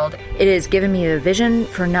my world. It has given me a vision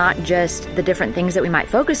for not just the different things that we might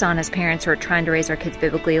focus on as parents who are trying to raise our kids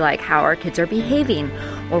biblically, like how our kids are behaving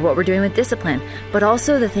or what we're doing with discipline, but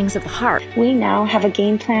also the things of the heart. We now have a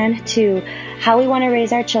game plan to how we want to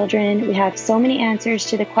raise our children. We have so many answers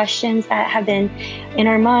to the questions that have been in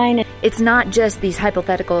our mind. It's not just these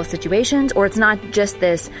hypothetical situations, or it's not just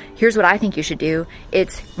this, here's what I think you should do.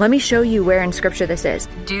 It's, let me show you where in Scripture this is.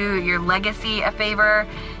 Do your legacy a favor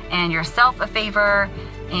and yourself a favor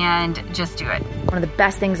and just do it. One of the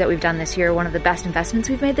best things that we've done this year, one of the best investments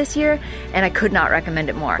we've made this year, and I could not recommend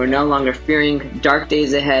it more. We're no longer fearing dark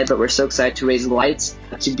days ahead, but we're so excited to raise lights,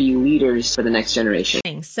 to be leaders for the next generation.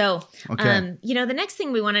 So, the next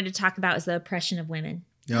thing we wanted to talk about is the oppression of women.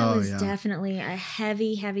 That was definitely a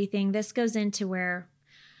heavy, heavy thing. This goes into where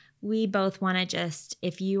we both want to just,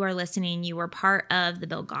 if you are listening, you were part of the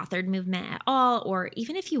Bill Gothard movement at all, or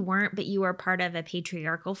even if you weren't, but you were part of a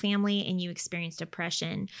patriarchal family and you experienced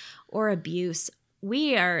oppression or abuse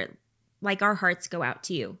we are like, our hearts go out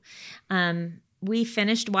to you. We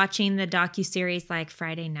finished watching the docuseries like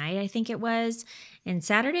Friday night, I think it was. And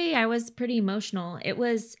Saturday, I was pretty emotional. It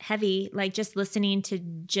was heavy, like just listening to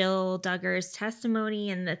Jill Duggar's testimony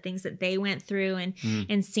and the things that they went through,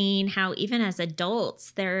 and seeing how even as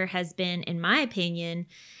adults, there has been, in my opinion,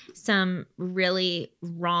 some really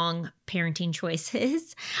wrong parenting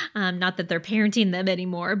choices. Not that they're parenting them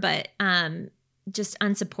anymore, but just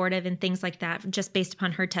unsupportive and things like that, just based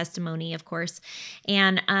upon her testimony, of course.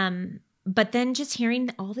 And but then just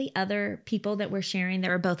hearing all the other people that were sharing,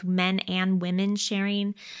 there were both men and women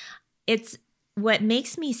sharing. It's what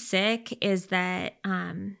makes me sick is that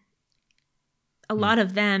a lot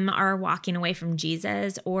of them are walking away from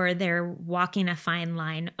Jesus, or they're walking a fine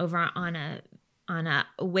line over on a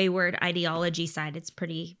wayward ideology side. It's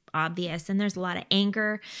pretty obvious. And there's a lot of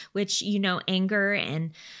anger, which, anger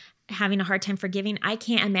and having a hard time forgiving. I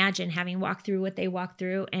can't imagine having walked through what they walked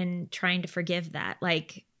through and trying to forgive that.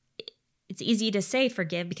 Like, it's easy to say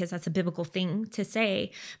forgive because that's a biblical thing to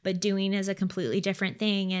say, but doing is a completely different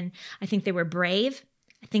thing. And I think they were brave.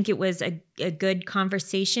 I think it was a good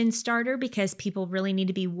conversation starter because people really need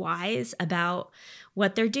to be wise about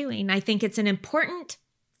what they're doing. I think it's an important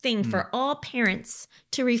thing for all parents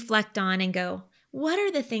to reflect on and go, what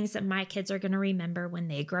are the things that my kids are going to remember when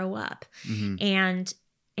they grow up? And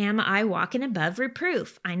am I walking above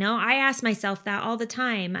reproof? I know I ask myself that all the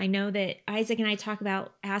time. I know that Isaac and I talk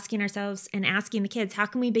about asking ourselves and asking the kids, how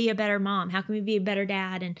can we be a better mom? How can we be a better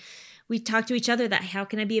dad? And we talk to each other that, how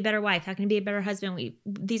can I be a better wife? How can I be a better husband?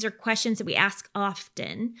 These are questions that we ask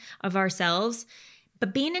often of ourselves.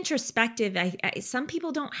 But being introspective, some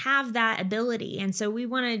people don't have that ability. And so we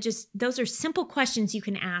want to those are simple questions you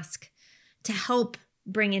can ask to help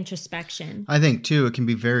bring introspection. I think too, it can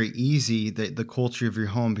be very easy that the culture of your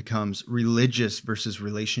home becomes religious versus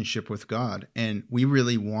relationship with God. And we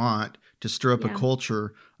really want to stir up a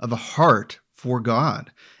culture of a heart for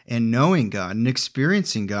God and knowing God and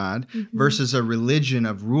experiencing God versus a religion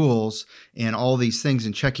of rules and all these things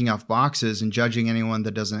and checking off boxes and judging anyone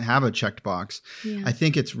that doesn't have a checked box. I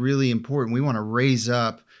think it's really important. We want to raise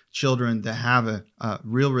up children that have a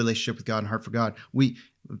real relationship with God and heart for God.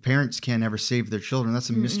 Parents can't ever save their children. That's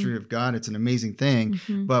a mystery of God. It's an amazing thing,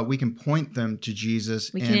 but we can point them to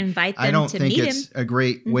Jesus. We can invite them to meet him. I don't think it's a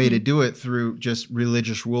great way to do it through just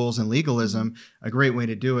religious rules and legalism. A great way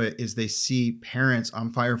to do it is they see parents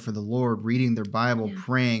on fire for the Lord, reading their Bible,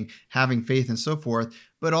 praying, having faith, and so forth,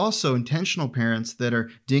 but also intentional parents that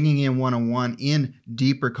are digging in one-on-one in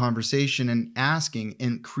deeper conversation and asking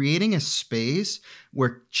and creating a space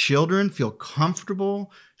where children feel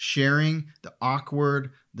comfortable sharing the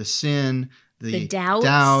awkward, the sin, the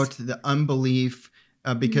doubt, the unbelief.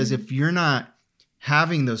 Because if you're not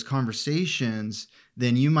having those conversations,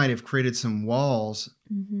 then you might have created some walls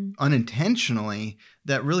unintentionally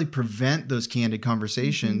that really prevent those candid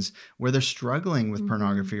conversations where they're struggling with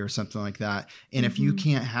pornography or something like that. And if you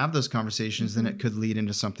can't have those conversations, then it could lead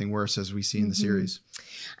into something worse, as we see in the series.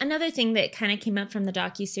 Another thing that kind of came up from the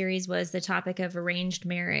docuseries was the topic of arranged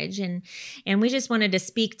marriage. And we just wanted to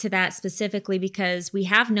speak to that specifically because we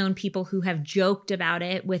have known people who have joked about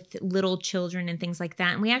it with little children and things like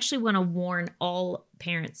that. And we actually want to warn all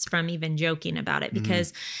parents from even joking about it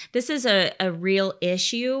because this is a real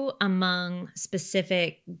issue among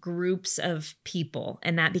specific groups of people.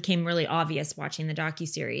 And that became really obvious watching the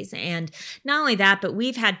docuseries. And not only that, but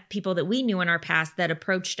we've had people that we knew in our past that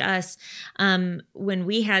approached us when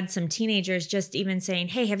we had some teenagers just even saying,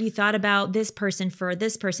 hey, have you thought about this person for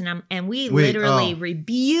this person? And we literally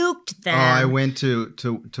rebuked them. I went to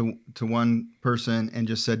one person and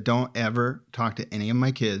just said, don't ever talk to any of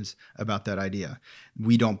my kids about that idea.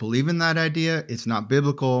 We don't believe in that idea. It's not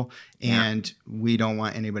biblical, and we don't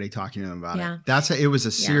want anybody talking to them about it. It was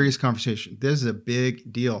a serious conversation. This is a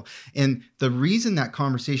big deal. And the reason that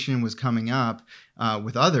conversation was coming up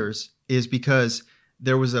with others is because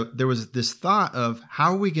there was this thought of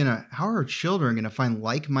how are our children going to find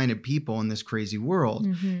like-minded people in this crazy world?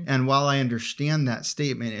 And while I understand that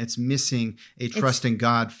statement, it's missing a trust in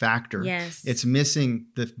God factor. Yes. It's missing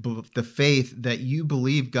the faith that you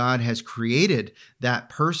believe God has created that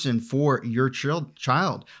person for your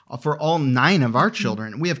child, for all 9 of our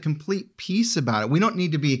children. We have complete peace about it. We don't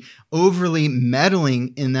need to be overly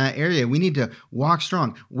meddling in that area. We need to walk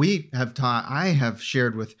strong. I have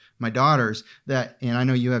shared with my daughters that, and I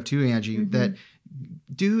know you have too, Angie, that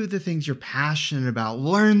do the things you're passionate about,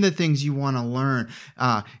 learn the things you want to learn,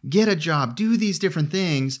 get a job, do these different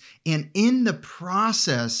things. And in the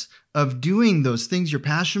process of doing those things you're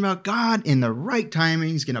passionate about, God, in the right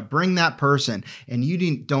timing, is going to bring that person. And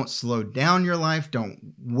you don't slow down your life. Don't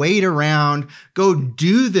wait around. Go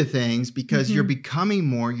do the things, because you're becoming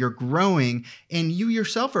more, you're growing, and you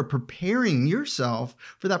yourself are preparing yourself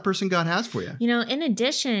for that person God has for you. You know, in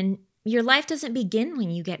addition, your life doesn't begin when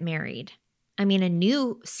you get married. I mean, a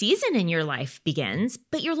new season in your life begins,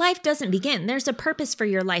 but your life doesn't begin. There's a purpose for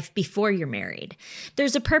your life before you're married.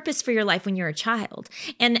 There's a purpose for your life when you're a child.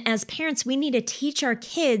 And as parents, we need to teach our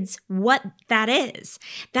kids what that is.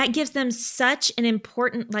 That gives them such an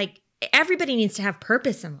important, everybody needs to have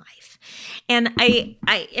purpose in life. And I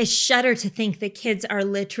shudder to think that kids are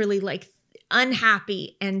literally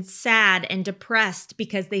unhappy and sad and depressed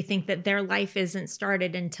because they think that their life isn't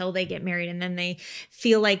started until they get married, and then they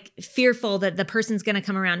feel fearful that the person's going to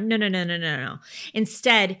come around. No.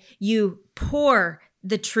 Instead, you pour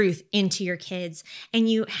the truth into your kids, and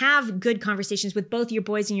you have good conversations with both your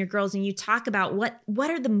boys and your girls, and you talk about what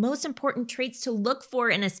are the most important traits to look for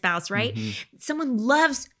in a spouse, right? Someone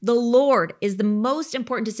loves the Lord is the most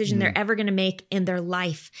important decision they're ever going to make in their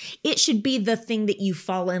life. It should be the thing that you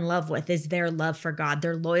fall in love with, is their love for God,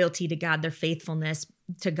 their loyalty to God, their faithfulness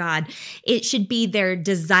to God. It should be their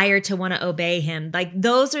desire to want to obey him.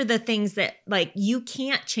 Those are the things that you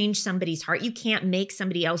can't change somebody's heart. You can't make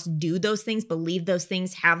somebody else do those things, believe those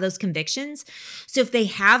things, have those convictions. So if they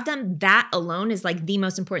have them, that alone is the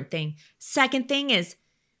most important thing. Second thing is,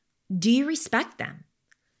 do you respect them?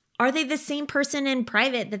 Are they the same person in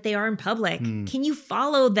private that they are in public? Can you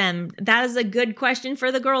follow them? That is a good question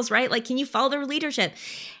for the girls, right? Can you follow their leadership?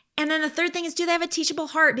 And then the third thing is, do they have a teachable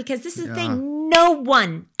heart? Because this is the thing. No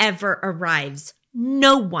one ever arrives.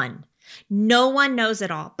 No one. No one knows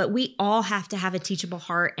it all. But we all have to have a teachable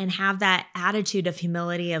heart and have that attitude of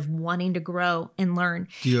humility, of wanting to grow and learn.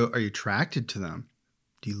 Are you attracted to them?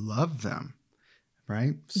 Do you love them?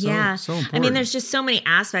 Right? So important. I mean, there's just so many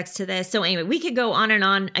aspects to this. So anyway, we could go on and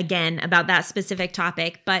on again about that specific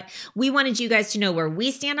topic, but we wanted you guys to know where we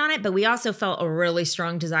stand on it. But we also felt a really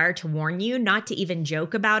strong desire to warn you not to even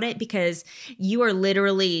joke about it, because you are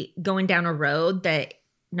literally going down a road that,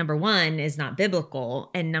 number one, is not biblical,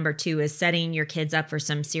 and number two is setting your kids up for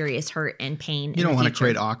some serious hurt and pain. You don't want to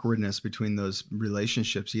create awkwardness between those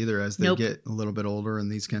relationships either, as they get a little bit older and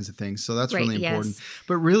these kinds of things. So that's really important. Yes.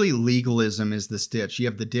 But really, legalism is this ditch. You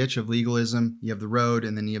have the ditch of legalism, you have the road,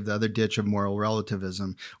 and then you have the other ditch of moral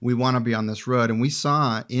relativism. We want to be on this road, and we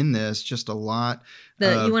saw in this just a lot.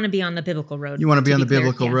 You want to be on the biblical road. You want to be on the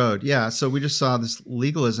biblical road. Yeah. So we just saw this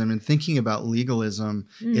legalism, and thinking about legalism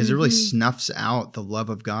is it really snuffs out the love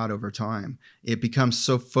of God over time. It becomes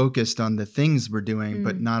so focused on the things we're doing,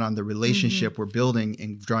 but not on the relationship we're building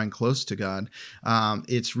and drawing close to God.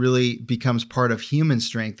 It's really becomes part of human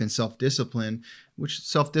strength and self-discipline, which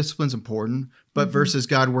self-discipline is important, but versus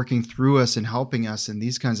God working through us and helping us in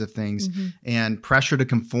these kinds of things, and pressure to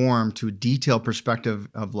conform to a detailed perspective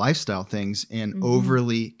of lifestyle things and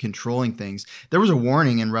overly controlling things. There was a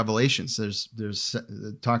warning in Revelations.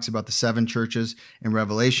 It talks about the 7 churches in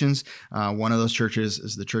Revelations. One of those churches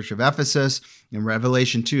is the church of Ephesus. In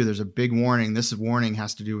Revelation 2, there's a big warning. This warning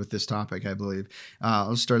has to do with this topic, I believe.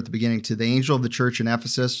 Let's start at the beginning. To the angel of the church in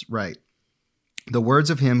Ephesus, write, the words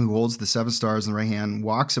of him who holds the 7 stars in the right hand,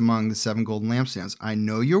 walks among the 7 golden lampstands. I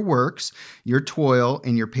know your works, your toil,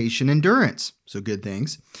 and your patient endurance, so good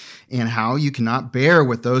things, and how you cannot bear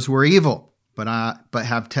with those who are evil, but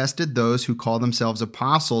have tested those who call themselves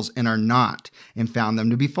apostles and are not, and found them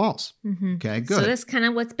to be false. Okay, good. So that's kind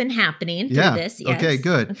of what's been happening through this. Yes. Okay,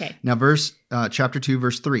 good. Okay. Now, chapter 2,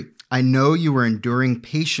 verse 3. I know you are enduring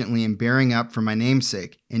patiently and bearing up for my name's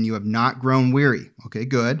sake, and you have not grown weary. Okay,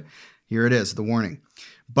 good. Here it is, the warning.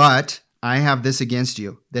 But I have this against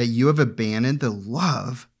you, that you have abandoned the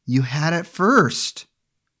love you had at first.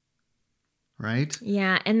 Right?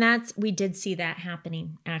 Yeah, and we did see that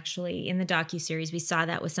happening, actually, in the docuseries. We saw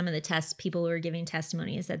that with some of the people who were giving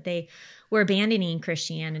testimonies, that they were abandoning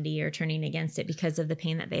Christianity or turning against it because of the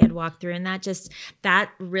pain that they had walked through. And that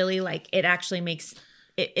really, it actually makes,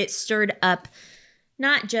 it stirred up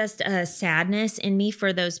not just a sadness in me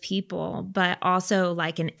for those people, but also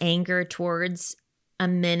an anger towards a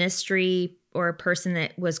ministry or a person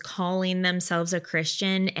that was calling themselves a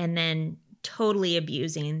Christian and then totally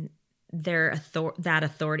abusing that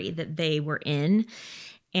authority that they were in.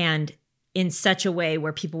 And in such a way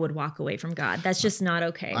where people would walk away from God. That's just not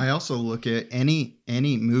okay. I also look at any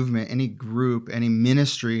movement, any group, any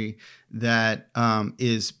ministry that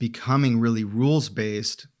is becoming really rules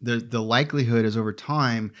based. The likelihood is over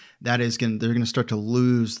time they're going to start to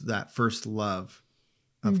lose that first love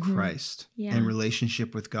of Christ and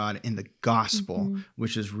relationship with God in the gospel,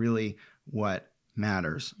 which is really what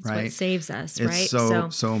matters. It's right? What saves us, it's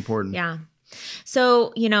right? So important. Yeah.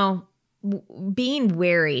 So, being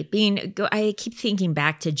wary, I keep thinking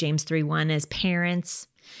back to James 3:1 as parents.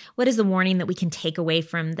 What is the warning that we can take away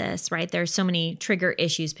from this, right? There are so many trigger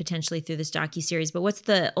issues potentially through this docuseries, but what's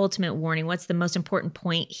the ultimate warning? What's the most important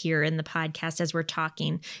point here in the podcast as we're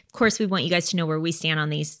talking? Of course, we want you guys to know where we stand on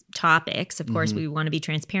these topics. Of course, we want to be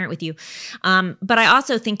transparent with you. But I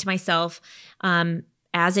also think to myself,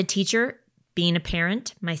 as a teacher, being a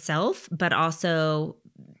parent myself, but also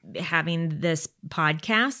having this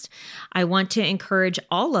podcast, I want to encourage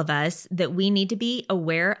all of us that we need to be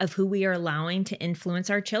aware of who we are allowing to influence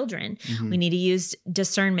our children. We need to use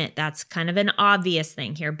discernment. That's kind of an obvious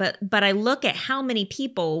thing here, but I look at how many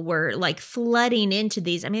people were like flooding into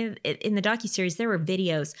these. I mean, in the docuseries, there were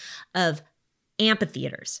videos of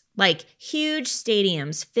amphitheaters, like huge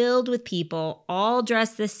stadiums filled with people, all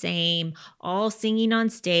dressed the same, all singing on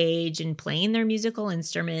stage and playing their musical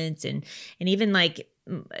instruments and even like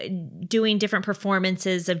doing different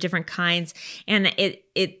performances of different kinds. And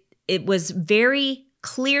it was very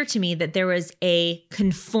clear to me that there was a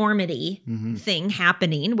conformity thing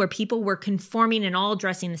happening where people were conforming and all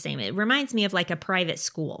dressing the same. It reminds me of like a private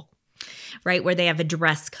school, right? Where they have a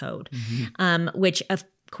dress code, which of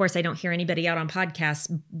course I don't hear anybody out on podcasts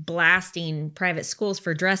blasting private schools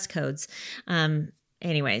for dress codes.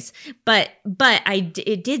 Anyways, but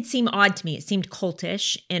it did seem odd to me. It seemed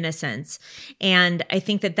cultish in a sense. And I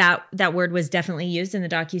think that word was definitely used in the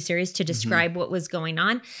docuseries to describe what was going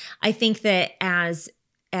on. I think that as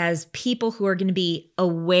people who are going to be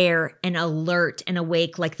aware and alert and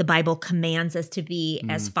awake, like the Bible commands us to be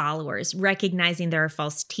as followers, recognizing there are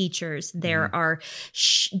false teachers, there are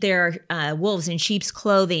wolves in sheep's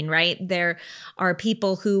clothing, right? There are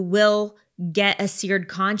people who will get a seared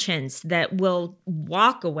conscience, that will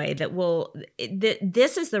walk away,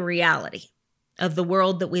 this is the reality of the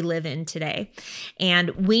world that we live in today. And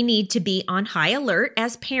we need to be on high alert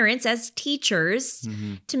as parents, as teachers,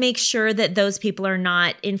 to make sure that those people are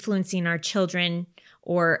not influencing our children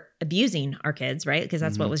or abusing our kids, right? Because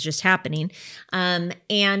that's what was just happening. And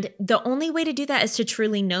the only way to do that is to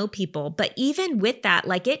truly know people. But even with that,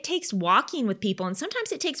 like it takes walking with people. And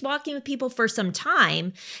sometimes it takes walking with people for some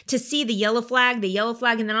time to see the yellow flag, and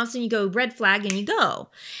then all of a sudden you go red flag and you go.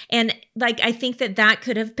 And like, I think that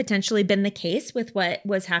could have potentially been the case with what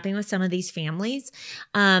was happening with some of these families.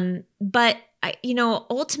 But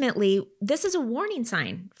ultimately, this is a warning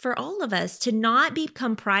sign for all of us to not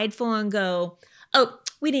become prideful and go, oh,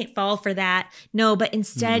 we didn't fall for that. No, but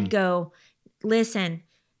instead go, listen,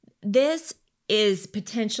 this is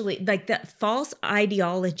potentially like the false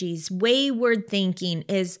ideologies, wayward thinking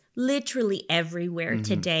is literally everywhere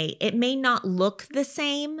today. It may not look the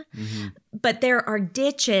same, but there are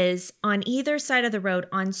ditches on either side of the road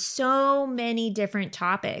on so many different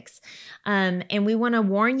topics. And we want to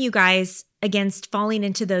warn you guys against falling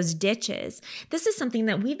into those ditches. This is something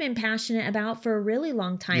that we've been passionate about for a really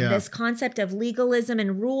long time. This concept of legalism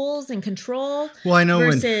and rules and control. Well, I know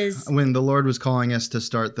versus when the Lord was calling us to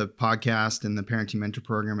start the podcast and the Parenting Mentor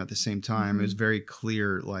Program at the same time, it was very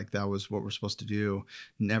clear, like that was what we're supposed to do.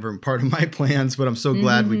 Never part of my plans, but I'm so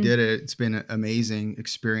glad we did it. It's been an amazing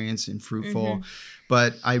experience and fruitful.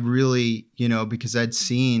 But I really, because I'd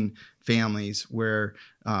seen families where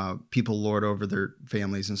people lord over their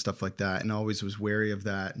families and stuff like that, and always was wary of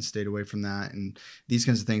that and stayed away from that and these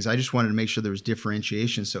kinds of things. I just wanted to make sure there was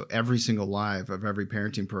differentiation. So every single live of every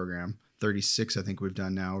parenting program, 36 I think we've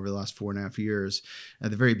done now over the last 4.5 years,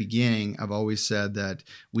 at the very beginning I've always said that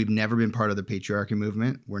we've never been part of the patriarchy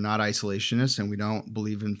movement. We're not isolationists, and we don't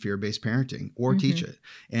believe in fear-based parenting or teach it,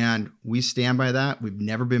 and we stand by that. We've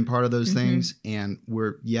never been part of those things, and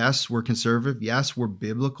we're conservative, yes, we're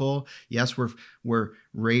biblical, yes, we're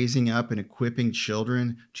raising up and equipping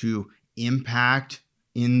children to impact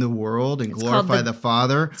in the world and glorify the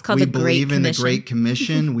Father. It's called we the believe Great in the Commission. Great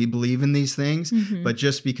Commission. We believe in these things. But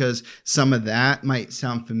just because some of that might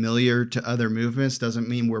sound familiar to other movements doesn't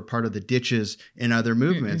mean we're part of the ditches in other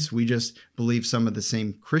movements. We just believe some of the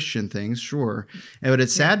same Christian things, sure. But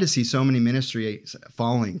it's sad to see so many ministries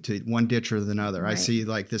falling to one ditch or another. I see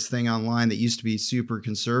like this thing online that used to be super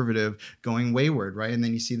conservative going wayward, right? And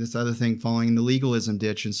then you see this other thing falling in the legalism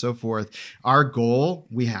ditch and so forth. Our goal,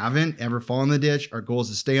 we haven't ever fallen in the ditch. Our goal is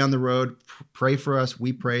to stay on the road, pray for us.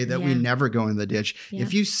 We pray that we never go in the ditch. Yeah.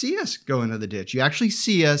 If you see us go into the ditch, you actually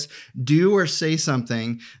see us do or say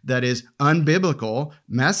something that is unbiblical,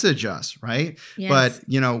 message us, right? Yes. But,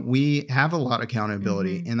 we have a lot of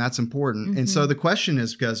accountability and that's important. And so the question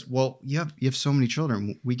is because, well, you have so many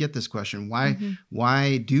children. We get this question.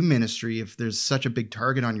 Why do ministry if there's such a big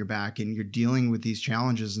target on your back and you're dealing with these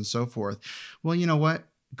challenges and so forth? Well, you know what?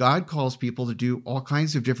 God calls people to do all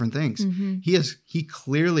kinds of different things. He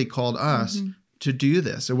clearly called us to do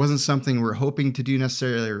this. It wasn't something we're hoping to do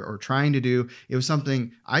necessarily or trying to do. It was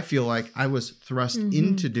something I feel like I was thrust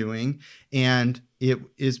into doing. And it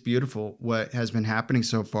is beautiful what has been happening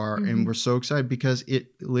so far. And we're so excited because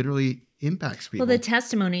it literally impacts people. Well, the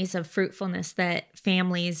testimonies of fruitfulness that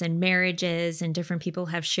families and marriages and different people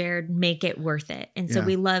have shared make it worth it. And so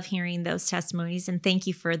we love hearing those testimonies. And thank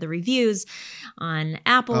you for the reviews on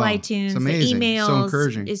Apple iTunes, the emails. So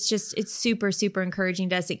encouraging. It's super, super encouraging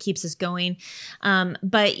to us. It keeps us going.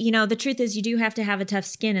 But the truth is you do have to have a tough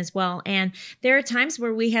skin as well. And there are times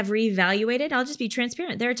where we have reevaluated. I'll just be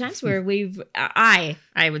transparent. There are times where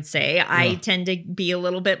I would say I tend to be a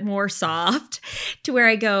little bit more soft to where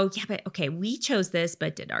I go, yeah, but okay, we chose this,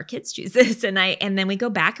 but did our kids choose this? And then we go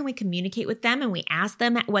back and we communicate with them and we ask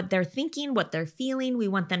them what they're thinking, what they're feeling. We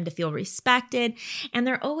want them to feel respected. And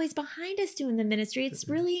they're always behind us doing the ministry. It's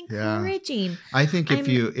really encouraging. I think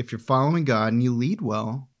if you're following God and you lead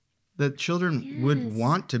well, the children would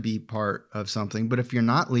want to be part of something. But if you're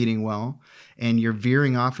not leading well and you're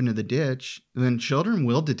veering off into the ditch, then children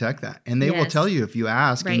will detect that. And they will tell you if you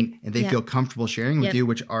ask and they feel comfortable sharing with you,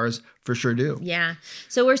 which ours for sure do. Yeah.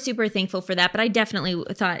 So we're super thankful for that. But I definitely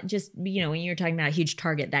thought just, when you were talking about a huge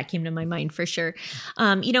target, that came to my mind for sure.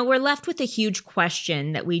 We're left with a huge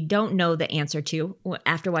question that we don't know the answer to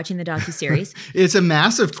after watching the docuseries. It's a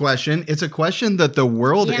massive question. It's a question that the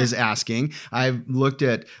world is asking. I've looked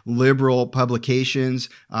at liberal publications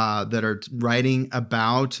that are writing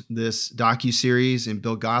about this docuseries and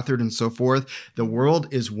Bill Gothard and so forth. The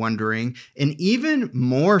world is wondering, and even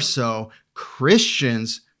more so,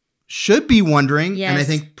 Christians should be wondering, and I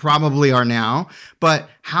think probably are now, but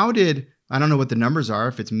how did, I don't know what the numbers are,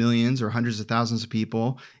 if it's millions or hundreds of thousands of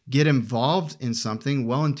people, get involved in something,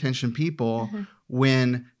 well-intentioned people,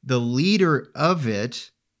 when the leader of it,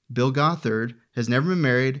 Bill Gothard, has never been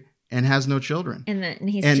married and has no children. And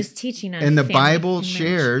he's just teaching on And the family Bible and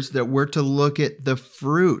shares that we're to look at the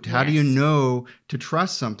fruit. How do you know to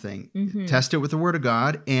trust something? Test it with the Word of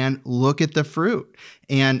God and look at the fruit.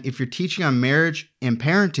 And if you're teaching on marriage and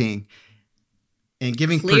parenting and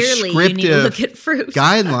giving prescriptive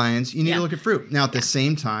guidelines, you need to look at fruit. Now, at the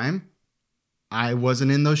same time, I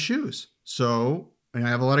wasn't in those shoes. So I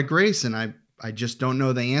have a lot of grace, and I just don't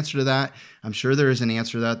know the answer to that. I'm sure there is an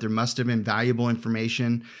answer to that. There must have been valuable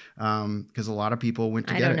information because a lot of people went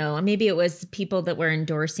to get it. I don't know. Maybe it was people that were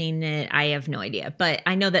endorsing it. I have no idea. But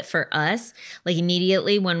I know that for us, like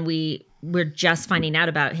immediately when we're just finding out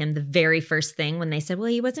about him, the very first thing when they said, well,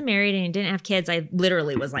 he wasn't married and he didn't have kids, I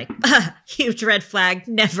literally was like, huge red flag,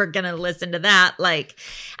 never gonna listen to that. Like,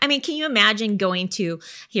 I mean, can you imagine going to,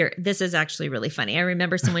 here, this is actually really funny. I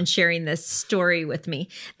remember someone sharing this story with me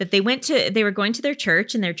that they were going to their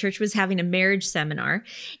church and their church was having a marriage seminar.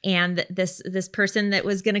 And this person that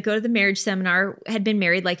was gonna go to the marriage seminar had been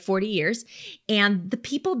married like 40 years. And the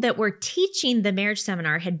people that were teaching the marriage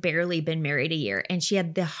seminar had barely been married a year. And she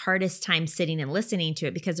had the hardest time sitting and listening to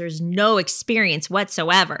it because there's no experience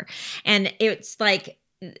whatsoever. And it's like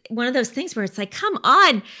one of those things where it's like, come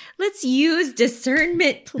on, let's use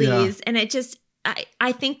discernment, please. Yeah. And it just,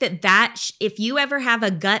 I think that if you ever have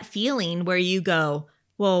a gut feeling where you go,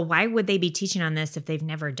 well, why would they be teaching on this if they've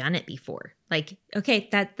never done it before? Like, okay,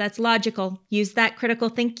 that's logical. Use that critical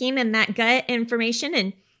thinking and that gut information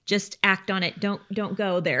and just act on it. Don't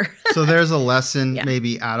go there. So there's a lesson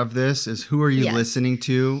maybe out of this is who are you listening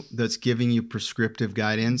to that's giving you prescriptive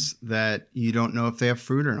guidance that you don't know if they have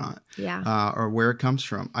fruit or not, or where it comes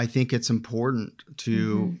from. I think it's important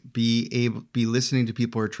to be listening to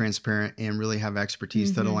people who are transparent and really have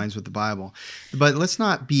expertise that aligns with the Bible. But let's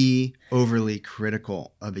not be overly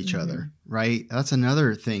critical of each other, right? That's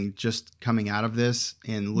another thing just coming out of this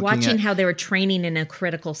and watching how they were training in a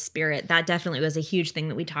critical spirit. That definitely was a huge thing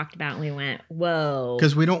that we talked about and we went, whoa.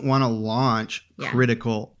 Because we don't want to launch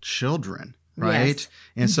critical children, right? Yes.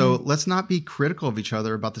 And so let's not be critical of each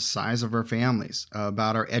other about the size of our families,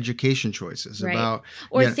 about our education choices,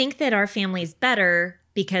 think that our family is better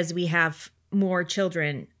because we have more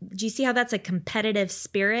children. Do you see how that's a competitive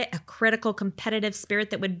spirit, a critical competitive spirit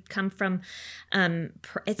that would come from,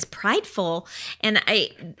 it's prideful. And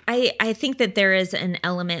I think that there is an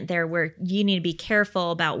element there where you need to be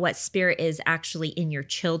careful about what spirit is actually in your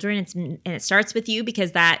children. And it starts with you,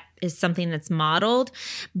 because that is something that's modeled,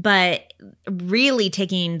 but really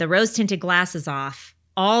taking the rose-tinted glasses off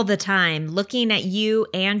all the time, looking at you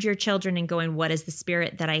and your children and going, what is the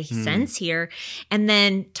spirit that I sense here? And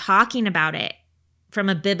then talking about it from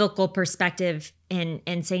a biblical perspective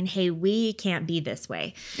and saying, hey, we can't be this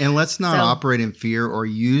way. And let's not operate in fear or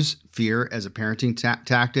use fear as a parenting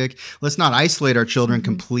tactic. Let's not isolate our children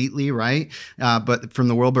completely, right? But from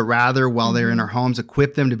the world, but rather while they're in our homes,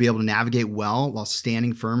 equip them to be able to navigate well while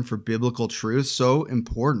standing firm for biblical truth. So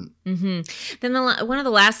important. Then one of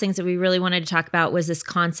the last things that we really wanted to talk about was this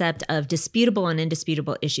concept of disputable and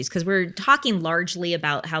indisputable issues, because we're talking largely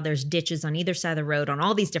about how there's ditches on either side of the road on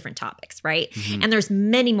all these different topics, right? And there's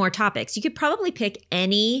many more topics. You could probably pick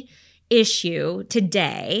any issue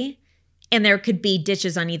today and there could be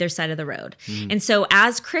ditches on either side of the road. And so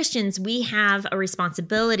as Christians, we have a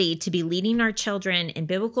responsibility to be leading our children in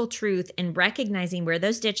biblical truth and recognizing where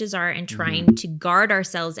those ditches are and trying to guard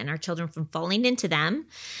ourselves and our children from falling into them.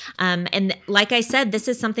 And like I said, this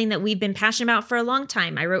is something that we've been passionate about for a long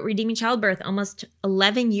time. I wrote Redeeming Childbirth almost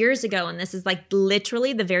 11 years ago, and this is like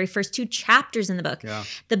literally the very first 2 chapters in the book.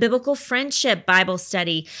 The Biblical Friendship Bible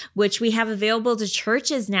Study, which we have available to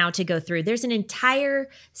churches now to go through. There's an entire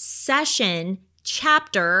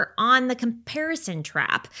chapter on the comparison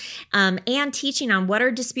trap, and teaching on what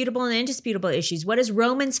are disputable and indisputable issues. What does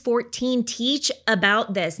Romans 14 teach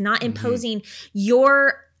about this? Not imposing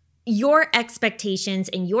your expectations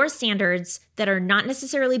and your standards that are not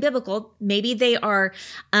necessarily biblical. Maybe they are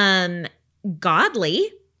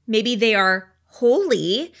godly, maybe they are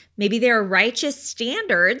holy, maybe they are righteous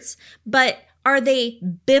standards, but are they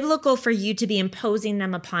biblical for you to be imposing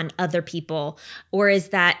them upon other people? Or is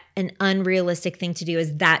that an unrealistic thing to do?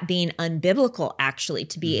 Is that being unbiblical, actually,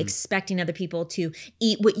 to be expecting other people to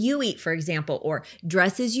eat what you eat, for example, or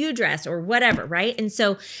dress as you dress, or whatever, right? And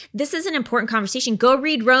so this is an important conversation. Go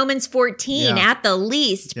read Romans 14 at the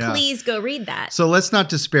least. Please go read that. So let's not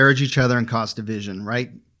disparage each other and cause division,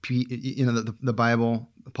 right? You know, the Bible,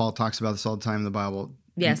 Paul talks about this all the time in the Bible.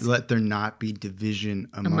 Yes. Let there not be division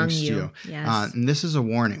amongst you. Yes. And this is a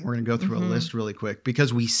warning. We're going to go through a list really quick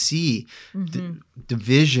because we see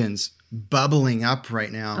divisions bubbling up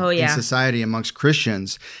right now in society amongst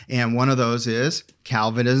Christians. And one of those is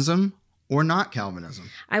Calvinism or not Calvinism.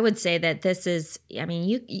 I would say that this is, I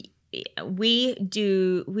mean, we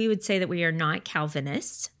would say that we are not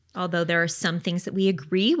Calvinists. Although there are some things that we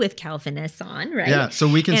agree with Calvinists on, right? Yeah, so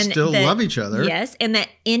we can still love each other. Yes, and the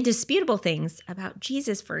indisputable things about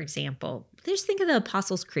Jesus, for example. Just think of the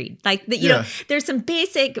Apostles' Creed. Like, you know, there's some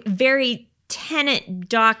basic, very tenet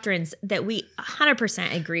doctrines that we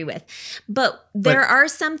 100% agree with. But there are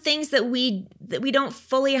some things that we don't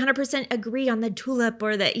fully 100% agree on, the tulip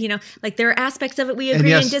or the, you know, like there are aspects of it we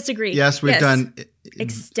agree and disagree. Yes, we've done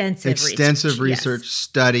extensive research,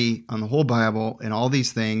 study on the whole Bible and all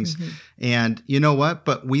these things. And you know what?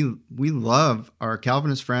 But we love our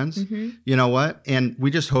Calvinist friends. You know what? And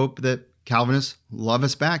we just hope that Calvinists love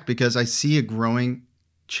us back, because I see a growing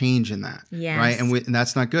change in that, right? And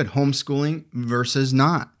that's not good. Homeschooling versus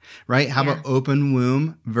not, right? How about open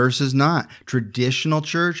womb versus not? Traditional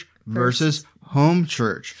church versus home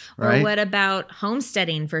church, right? Or what about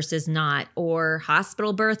homesteading versus not? Or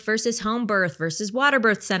hospital birth versus home birth versus water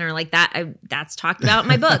birth center, like that? That's talked about in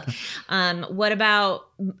my book. What about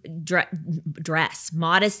dress,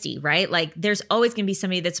 modesty, right? Like there's always going to be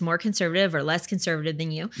somebody that's more conservative or less conservative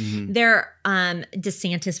than you. There,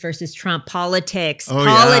 DeSantis versus Trump, politics.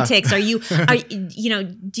 Are you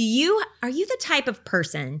the type of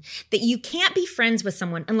person that you can't be friends with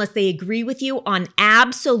someone unless they agree with you on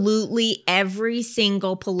absolutely every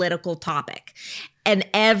single political topic and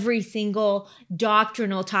every single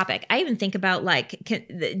doctrinal topic? I even think about like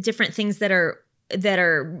the different things that are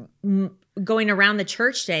going around the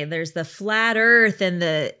church today. There's the flat earth and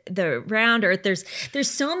the round earth. There's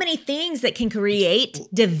so many things that can create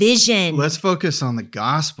division. Let's focus on the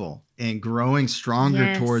gospel and growing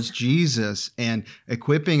stronger towards Jesus and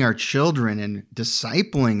equipping our children and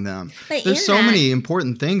discipling them. But there's so many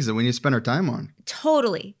important things that we need to spend our time on.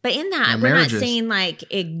 Totally. But in that, we're not saying like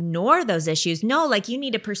ignore those issues. No, like you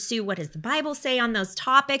need to pursue what does the Bible say on those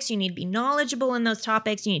topics. You need to be knowledgeable in those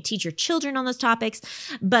topics. You need to teach your children on those topics.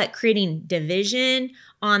 But creating division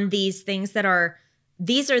on these things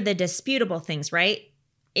these are the disputable things, right?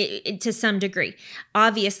 To some degree.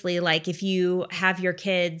 Obviously, like if you have your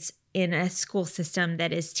kids in a school system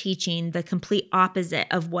that is teaching the complete opposite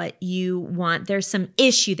of what you want. There's some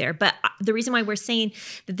issue there. But the reason why we're saying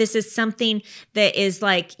that this is something that is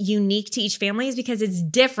like unique to each family is because it's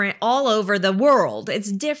different all over the world. It's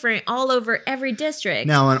different all over every district.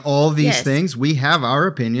 Now, on all these things, we have our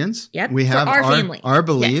opinions. Yep. We have our family. Our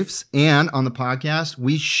beliefs. Yes. And on the podcast,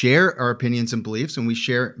 we share our opinions and beliefs, and we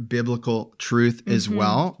share biblical truth as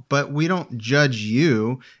well. But we don't judge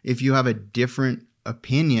you if you have a different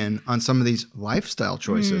opinion on some of these lifestyle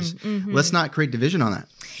choices. Let's not create division on that.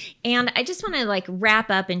 And I just want to like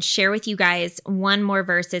wrap up and share with you guys one more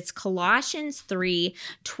verse. It's Colossians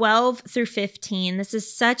 3:12-15. This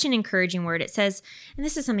is such an encouraging word. It says, and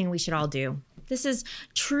this is something we should all do. This is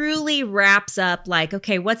truly wraps up like,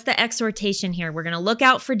 okay, what's the exhortation here? We're going to look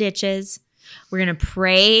out for ditches. We're going to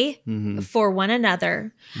pray for one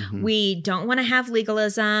another. We don't want to have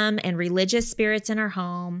legalism and religious spirits in our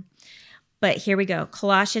home. But here we go.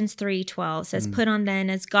 Colossians 3:12 says, put on then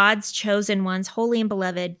as God's chosen ones, holy and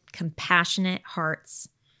beloved, compassionate hearts.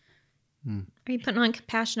 Are you putting on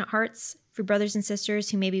compassionate hearts for brothers and sisters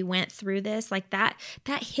who maybe went through this? Like that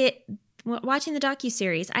hit, watching the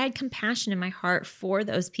docuseries, I had compassion in my heart for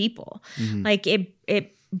those people. Like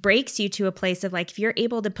it breaks you to a place of like, if you're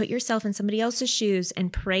able to put yourself in somebody else's shoes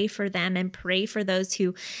and pray for them and pray for those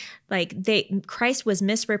who like Christ was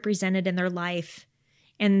misrepresented in their life.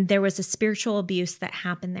 And there was a spiritual abuse that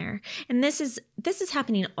happened there. And this is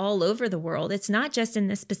happening all over the world. It's not just in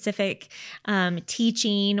this specific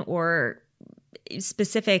teaching or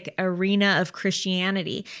specific arena of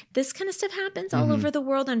Christianity. This kind of stuff happens all over the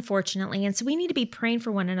world, unfortunately. And so we need to be praying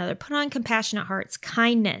for one another. Put on compassionate hearts,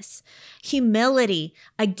 kindness, humility.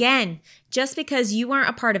 Again, just because you weren't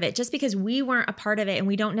a part of it, just because we weren't a part of it and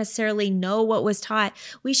we don't necessarily know what was taught,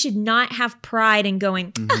 we should not have pride in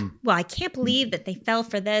going, well, I can't believe that they fell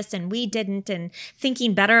for this and we didn't, and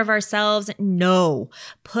thinking better of ourselves. No,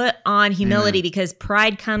 put on humility because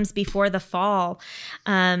pride comes before the fall.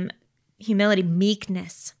 Humility,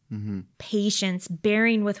 meekness, patience,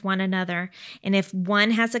 bearing with one another. And if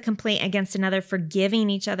one has a complaint against another, forgiving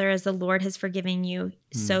each other as the Lord has forgiven you,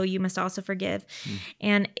 so you must also forgive.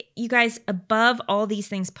 And you guys, above all these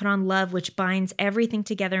things, put on love, which binds everything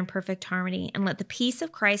together in perfect harmony. And let the peace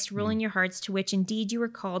of Christ rule in your hearts, to which indeed you were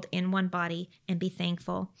called in one body, and be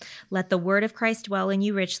thankful. Let the word of Christ dwell in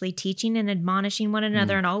you richly, teaching and admonishing one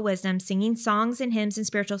another in all wisdom, singing songs and hymns and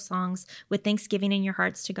spiritual songs with thanksgiving in your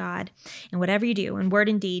hearts to God. And whatever you do, in word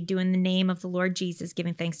and deed, do in the name of the Lord Jesus,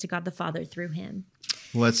 giving thanks to God the Father through him.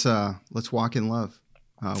 Let's walk in love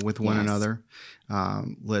with one another.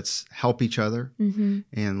 Let's help each other,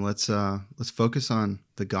 and let's focus on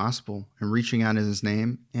the gospel and reaching out in his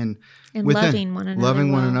name, and loving one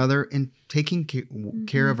another, and taking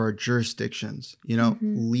care of our jurisdictions,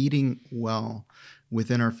 leading well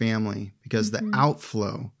within our family, because the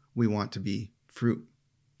outflow we want to be fruit,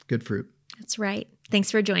 good fruit. That's right. Thanks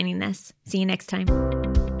for joining us. See you next time.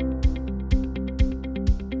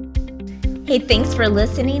 Hey, thanks for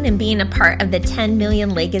listening and being a part of the 10 Million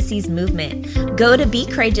Legacies movement. Go to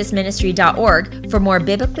becourageousministry.org for more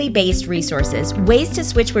biblically based resources, ways to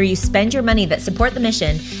switch where you spend your money that support the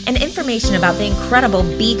mission, and information about the incredible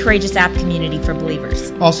Be Courageous app community for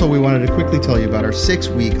believers. Also, we wanted to quickly tell you about our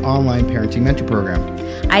 6-week online parenting mentor program.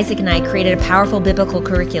 Isaac and I created a powerful biblical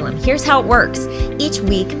curriculum. Here's how it works. Each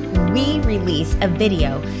week, we release a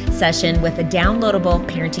video session with a downloadable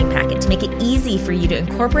parenting packet to make it easy for you to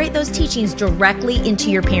incorporate those teachings directly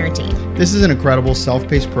into your parenting. This is an incredible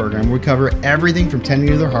self-paced program where we cover everything from tending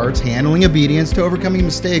to their hearts, handling obedience, to overcoming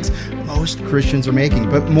mistakes most Christians are making.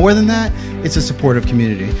 But more than that, it's a supportive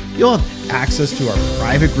community. You'll have access to our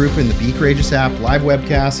private group in the Be Courageous app, live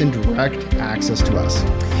webcasts, and direct access to us.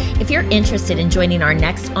 If you're interested in joining our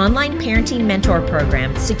next online parenting mentor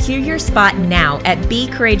program, secure your spot now at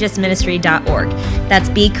becourageousministry.org. That's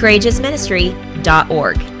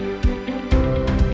becourageousministry.org.